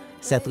songs.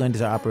 Seth Lind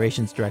is our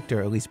operations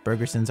director. Elise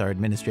Bergerson's our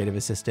administrative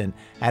assistant.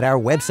 At our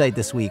website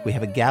this week, we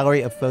have a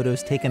gallery of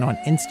photos taken on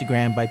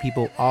Instagram by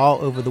people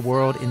all over the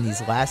world in these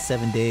last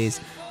 7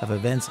 days of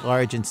events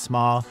large and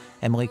small.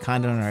 Emily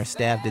Condon on our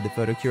staff did the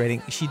photo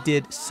curating. She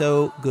did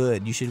so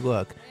good. You should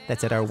look.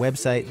 That's at our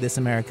website,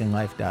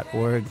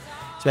 thisamericanlife.org.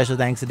 Special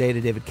thanks today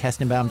to David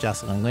Kestenbaum,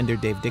 Jocelyn Linder,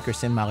 Dave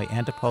Dickerson, Molly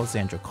Antipol,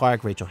 Sandra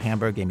Clark, Rachel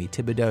Hamburg, Amy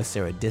Thibodeau,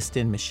 Sarah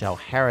Diston, Michelle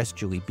Harris,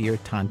 Julie Beer,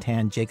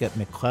 Tantan, Jacob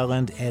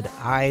McClelland, Ed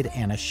Ide,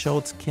 Anna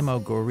Schultz, Kim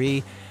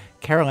O'Goree,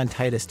 Carolyn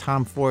Titus,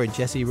 Tom Ford,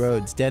 Jesse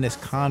Rhodes, Dennis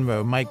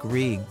Conroe, Mike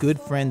Ree,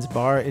 Good Friends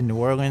Bar in New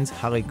Orleans,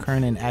 Holly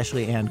Kernan,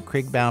 Ashley Ann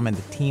Krigbaum, and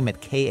the team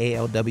at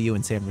KALW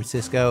in San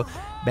Francisco,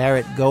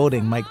 Barrett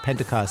Golding, Mike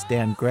Pentecost,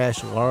 Dan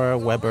Gresh, Laura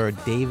Weber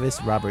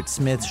Davis, Robert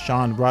Smith,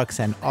 Sean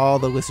Rux, and all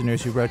the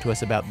listeners who wrote to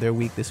us about their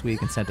week this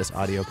week and sent us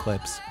audio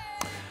clips.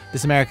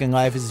 This American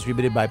Life is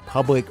distributed by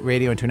Public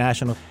Radio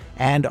International,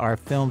 and our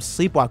film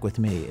Sleepwalk With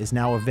Me is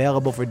now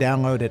available for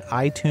download at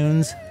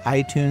iTunes,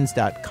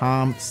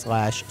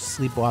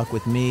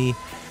 itunes.com/sleepwalkwithme.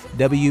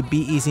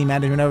 WBEZ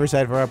management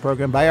oversight for our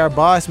program by our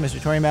boss, Mr.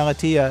 Tori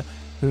Malatia,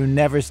 who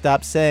never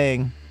stops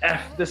saying,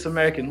 F This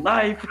American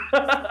Life.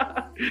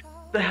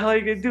 The hell are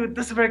you going to do with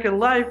This American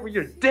Life when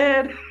you're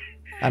dead?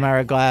 I'm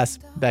Ira Glass,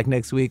 back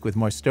next week with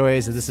more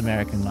stories of This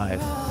American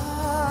Life.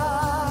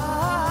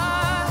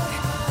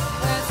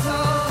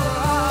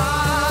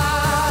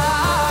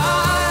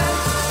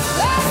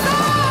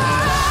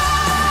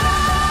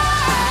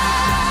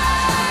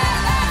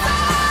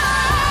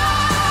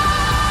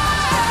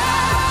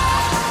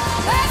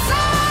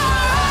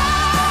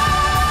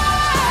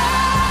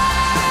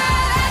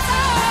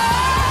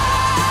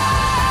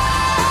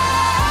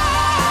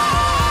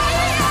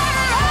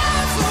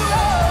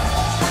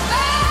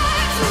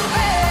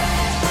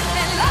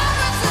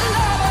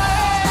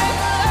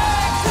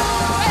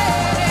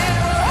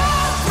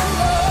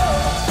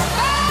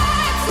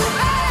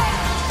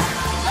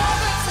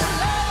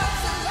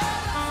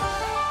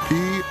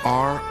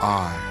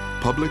 PRI,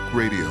 Public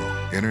Radio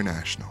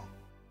International.